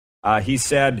 And he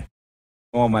said,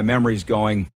 oh, my memory's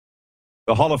going,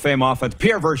 the Hall of Fame offense,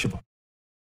 Pierre Vercheville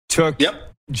took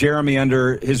Jeremy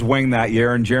under his wing that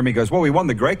year. And Jeremy goes, well, we won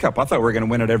the Grey Cup. I thought we were going to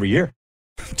win it every year.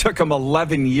 It took him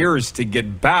 11 years to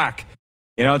get back.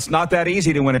 It's not that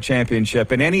easy to win a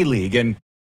championship in any league.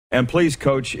 And please,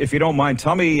 Coach, if you don't mind,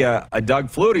 tell me a Doug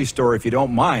Flutie story, if you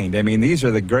don't mind. I mean, these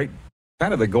are the great,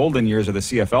 kind of the golden years of the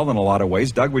CFL in a lot of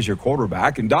ways. Doug was your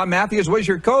quarterback, and Don Matthews was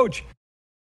your coach.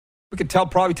 We could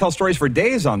probably tell stories for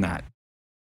days on that.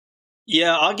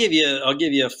 Yeah, I'll give you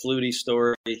a Flutie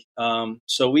story.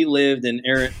 So we lived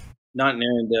not in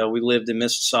Arendelle. We lived in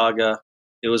Mississauga.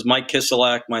 It was Mike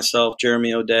Kiselak, myself,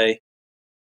 Jeremy O'Day.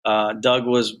 Doug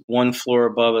was one floor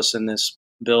above us in this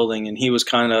building, and he was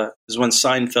is when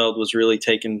Seinfeld was really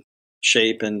taking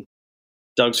shape, and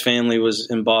Doug's family was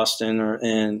in Boston,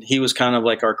 and he was kind of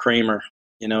like our Kramer.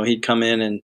 He'd come in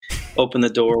and open the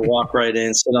door, walk right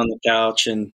in, sit on the couch,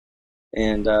 and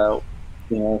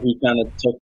he kind of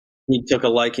took a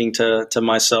liking to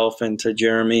myself and to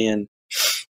Jeremy. And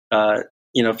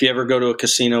if you ever go to a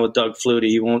casino with Doug Flutie,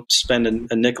 he won't spend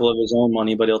a nickel of his own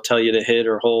money, but he'll tell you to hit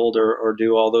or hold or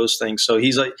do all those things. So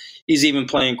he's even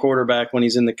playing quarterback when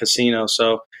he's in the casino.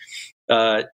 So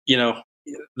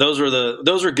those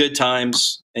were good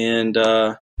times. And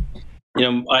I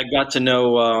got to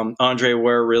know Andre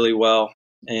Ware really well,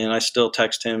 and I still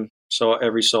text him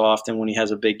every so often when he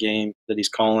has a big game that he's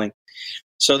calling.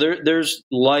 So there's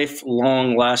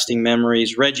lifelong lasting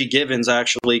memories. Reggie Givens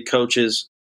actually coaches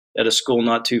at a school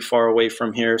not too far away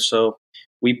from here, so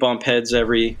we bump heads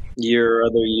every year or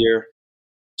other year.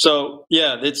 So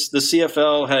yeah, it's the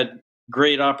CFL had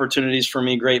great opportunities for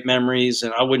me, great memories,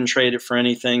 and I wouldn't trade it for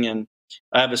anything. And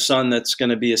I have a son that's going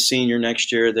to be a senior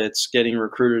next year that's getting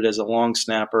recruited as a long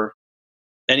snapper.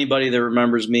 Anybody that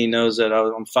remembers me knows that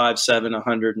I'm 5'7",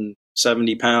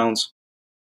 170 pounds.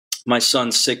 My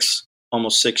son's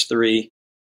almost 6'3",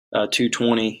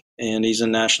 220, and he's a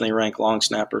nationally ranked long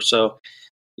snapper. So,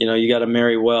 you got to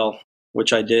marry well,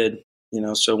 which I did.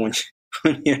 So when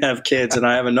you have kids, and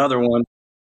I have another one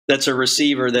that's a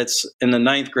receiver that's in the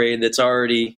 9th grade that's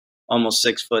already almost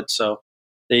 6 foot. So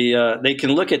they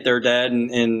can look at their dad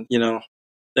and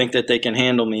think that they can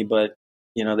handle me, but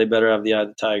they better have the eye of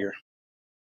the tiger.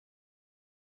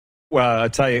 Well, I'll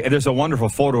tell you, there's a wonderful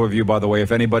photo of you, by the way.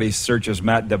 If anybody searches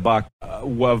Matt DeBuck,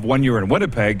 when you were in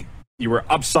Winnipeg, you were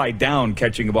upside down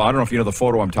catching a ball. I don't know if you know the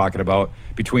photo I'm talking about,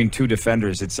 between two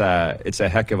defenders. It's a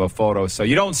heck of a photo. So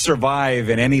you don't survive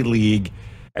in any league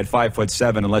at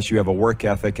 5'7" unless you have a work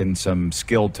ethic and some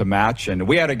skill to match. And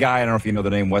we had a guy, I don't know if you know the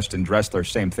name, Weston Dressler,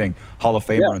 same thing, Hall of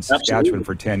Famer in Saskatchewan absolutely.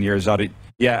 for 10 years out of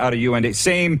UND.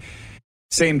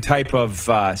 Same type of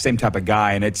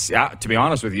guy. And it's to be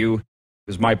honest with you, it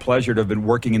was my pleasure to have been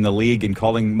working in the league and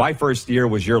calling. My first year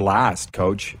was your last,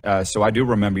 Coach. So I do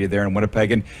remember you there in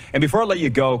Winnipeg. And before I let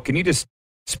you go, can you just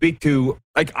speak to,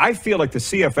 I feel like the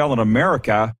CFL in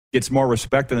America gets more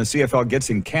respect than the CFL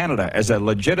gets in Canada as a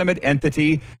legitimate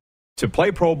entity to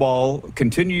play pro ball,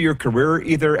 continue your career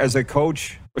either as a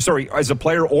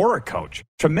player or a coach.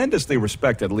 Tremendously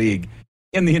respected league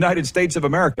in the United States of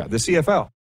America, the CFL.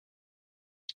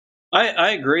 I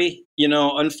agree.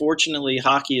 Unfortunately,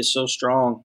 hockey is so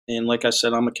strong. And like I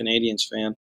said, I'm a Canadiens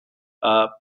fan.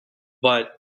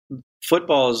 But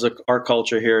football is our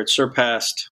culture here. It's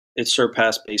surpassed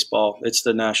baseball. It's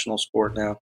the national sport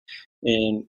now.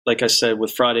 And like I said,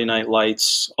 with Friday Night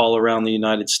Lights all around the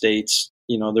United States,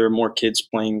 there are more kids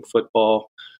playing football.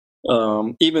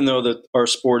 Even though our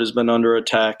sport has been under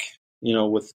attack,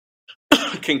 with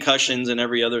concussions and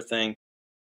every other thing,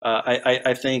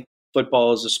 I think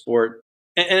football is a sport,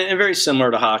 and very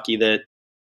similar to hockey, that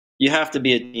you have to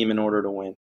be a team in order to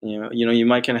win. You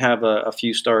might can have a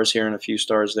few stars here and a few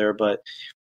stars there, but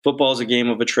football is a game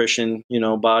of attrition.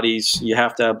 Bodies, you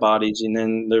have to have bodies, and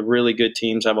then the really good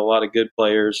teams have a lot of good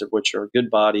players, which are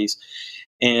good bodies.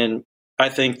 And I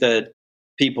think that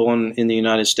people in the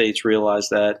United States realize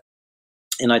that.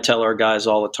 And I tell our guys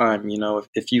all the time,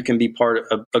 if you can be part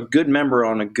of a good member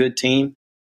on a good team,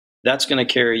 that's going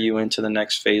to carry you into the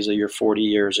next phase of your 40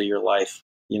 years of your life.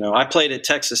 I played at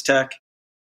Texas Tech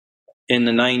in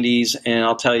the 90s, and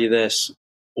I'll tell you this,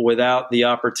 without the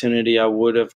opportunity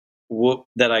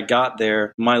that I got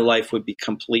there, my life would be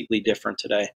completely different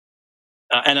today.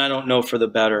 And I don't know for the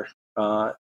better.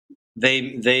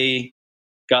 They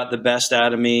got the best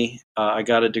out of me. I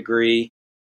got a degree.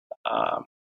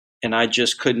 And I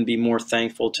just couldn't be more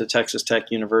thankful to Texas Tech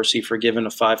University for giving a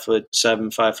 5'7",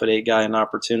 5'8" guy an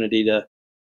opportunity to,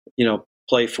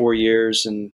 play 4 years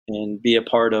and be a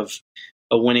part of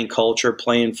a winning culture,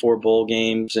 playing 4 bowl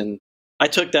games. And I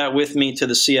took that with me to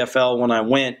the CFL when I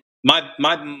went.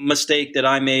 My mistake that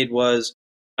I made was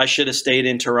I should have stayed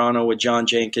in Toronto with John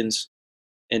Jenkins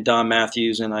and Don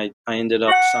Matthews, and I ended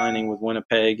up signing with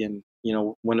Winnipeg. And,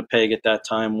 Winnipeg at that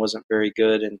time wasn't very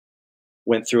good, and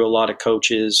went through a lot of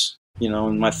coaches.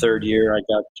 In my 3rd year, I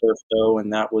got turf toe,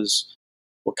 and that was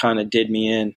what kind of did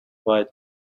me in. But,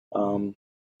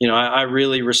 I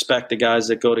really respect the guys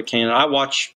that go to Canada. I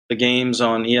watch the games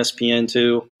on ESPN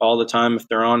too all the time if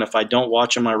they're on. If I don't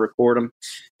watch them, I record them,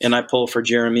 and I pull for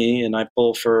Jeremy, and I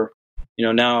pull for,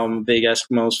 now I'm a big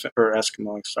Eskimo.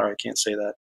 Sorry, I can't say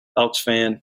that. Elks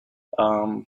fan.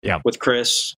 With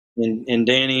Chris and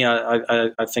Danny,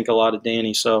 I think a lot of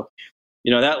Danny. So,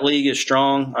 that league is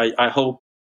strong. I hope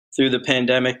through the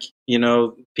pandemic,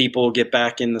 people get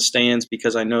back in the stands,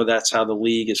 because I know that's how the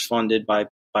league is funded, by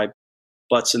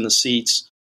butts in the seats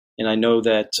And I know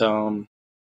that,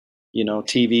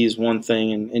 TV is one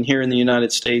thing. And here in the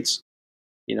United States,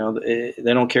 they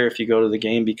don't care if you go to the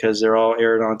game because they're all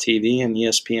aired on TV, and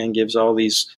ESPN gives all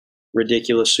these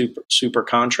ridiculous super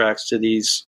contracts to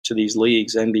these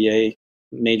leagues, NBA,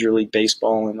 Major League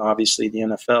Baseball, and obviously the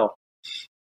NFL.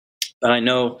 But I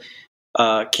know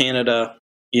Canada,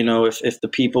 if the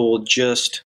people will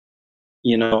just,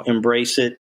 embrace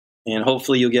it, and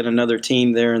hopefully you'll get another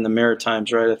team there in the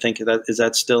Maritimes, right? I think is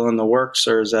that still in the works,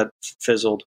 or is that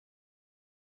fizzled?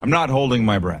 I'm not holding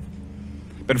my breath.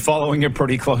 Been following it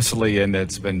pretty closely, and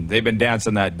they've been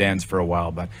dancing that dance for a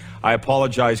while. But I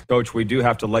apologize, Coach. We do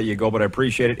have to let you go, but I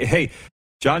appreciate it. Hey,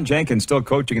 John Jenkins still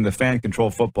coaching in the Fan Control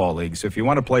Football League. So if you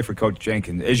want to play for Coach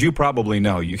Jenkins, as you probably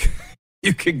know, you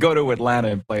can go to Atlanta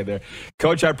and play there.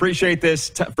 Coach, I appreciate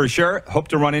this for sure. Hope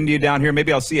to run into you down here.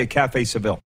 Maybe I'll see you at Cafe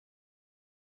Seville.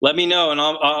 Let me know, and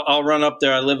I'll run up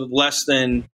there. I live less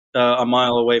than a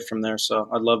mile away from there, so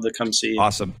I'd love to come see you.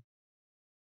 Awesome.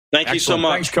 Thank you so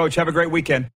much. Thanks, Coach. Have a great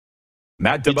weekend.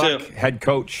 Matt DeBuck, head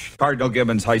coach, Cardinal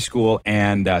Gibbons High School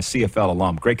and CFL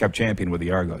alum, Grey Cup champion with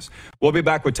the Argos. We'll be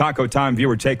back with Taco Time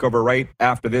viewer takeover right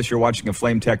after this. You're watching a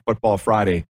Flame Tech Football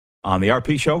Friday on the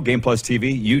RP Show, Game Plus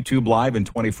TV, YouTube Live,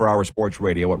 and 24-hour sports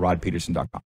radio at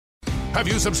rodpeterson.com. Have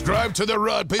you subscribed to the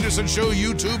Rod Peterson Show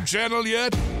YouTube channel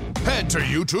yet? Head to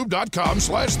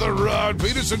youtube.com/The Rod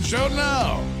Peterson Show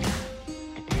now.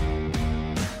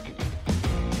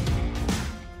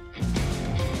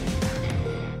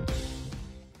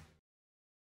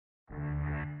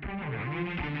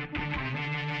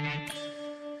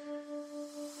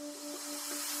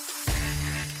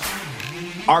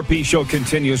 RP Show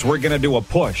continues. We're going to do a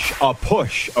push,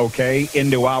 okay,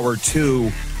 into hour 2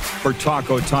 for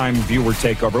Taco Time viewer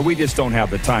takeover. We just don't have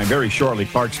the time. Very shortly,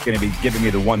 Clark's going to be giving me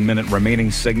the 1 minute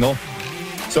remaining signal.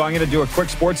 So I'm going to do a quick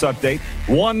sports update.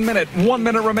 1 minute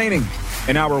remaining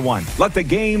in hour 1. Let the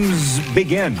games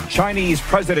begin. Chinese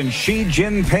President Xi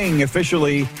Jinping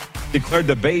officially declared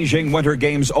the Beijing Winter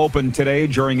Games open today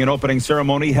during an opening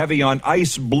ceremony heavy on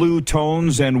ice blue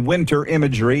tones and winter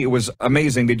imagery. It was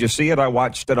amazing. Did you see it? I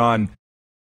watched it on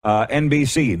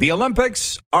NBC. The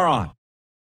Olympics are on.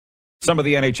 Some of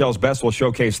the NHL's best will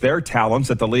showcase their talents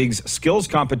at the league's skills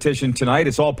competition tonight.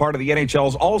 It's all part of the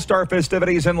NHL's All-Star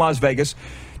festivities in Las Vegas.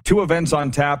 2 events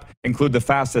on tap include the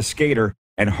fastest skater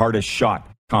and hardest shot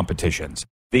competitions.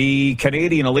 The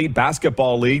Canadian Elite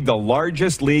Basketball League, the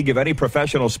largest league of any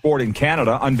professional sport in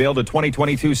Canada, unveiled a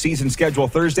 2022 season schedule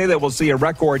Thursday that will see a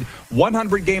record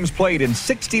 100 games played in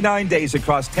 69 days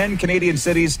across 10 Canadian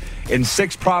cities in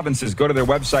 6 provinces. Go to their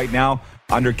website now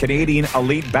under Canadian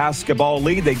Elite Basketball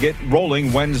League. They get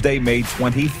rolling Wednesday, May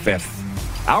 25th.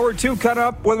 Hour 2 cut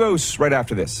up with Moose right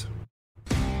after this.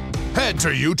 Head to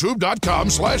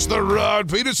youtube.com/The Rod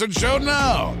Peterson Show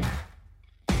now.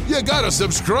 You gotta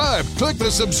subscribe. Click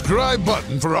the subscribe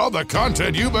button for all the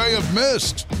content you may have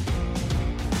missed.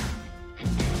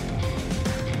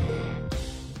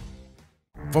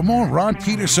 For more Rod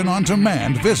Peterson on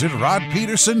demand, visit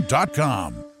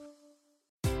rodpeterson.com.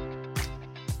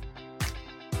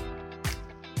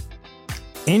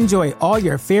 Enjoy all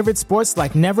your favorite sports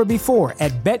like never before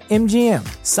at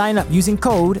BetMGM. Sign up using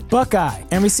code Buckeye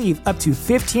and receive up to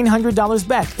 $1,500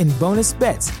 back in bonus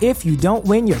bets if you don't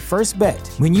win your first bet.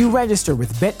 When you register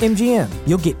with BetMGM,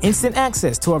 you'll get instant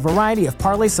access to a variety of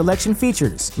parlay selection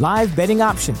features, live betting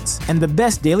options, and the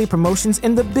best daily promotions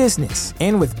in the business.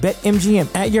 And with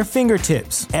BetMGM at your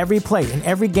fingertips, every play and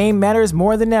every game matters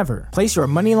more than ever. Place your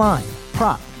money line,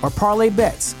 prop, or parlay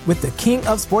bets with the king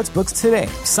of sportsbooks today.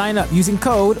 Sign up using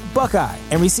code Buckeye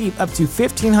and receive up to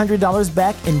 $1,500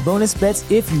 back in bonus bets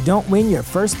if you don't win your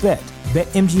first bet.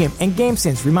 BetMGM and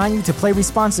GameSense remind you to play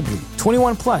responsibly.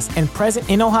 21 plus and present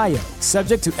in Ohio,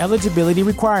 subject to eligibility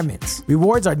requirements.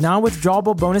 Rewards are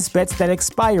non-withdrawable bonus bets that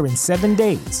expire in 7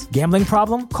 days. Gambling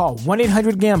problem? Call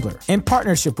 1-800-GAMBLER in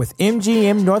partnership with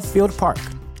MGM Northfield Park.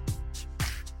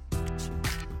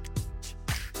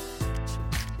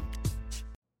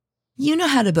 You know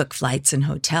how to book flights and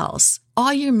hotels.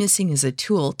 All you're missing is a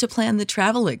tool to plan the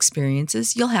travel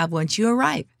experiences you'll have once you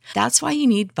arrive. That's why you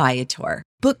need Viator.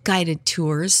 Book guided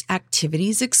tours,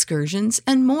 activities, excursions,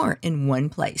 and more in one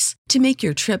place to make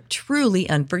your trip truly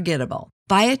unforgettable.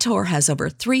 Viator has over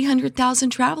 300,000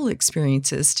 travel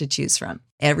experiences to choose from.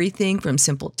 Everything from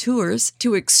simple tours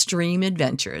to extreme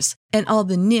adventures and all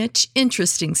the niche,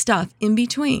 interesting stuff in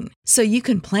between. So you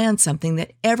can plan something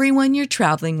that everyone you're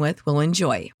traveling with will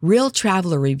enjoy. Real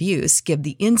traveler reviews give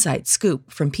the inside scoop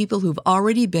from people who've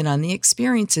already been on the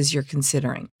experiences you're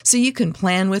considering. So you can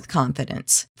plan with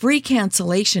confidence. Free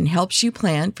cancellation helps you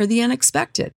plan for the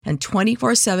unexpected. And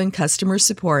 24/7 customer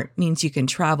support means you can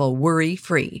travel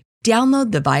worry-free.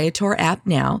 Download the Viator app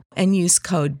now and use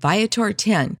code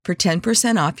Viator10 for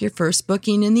 10% off your first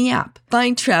booking in the app.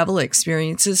 Find travel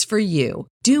experiences for you.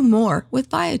 Do more with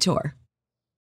Viator.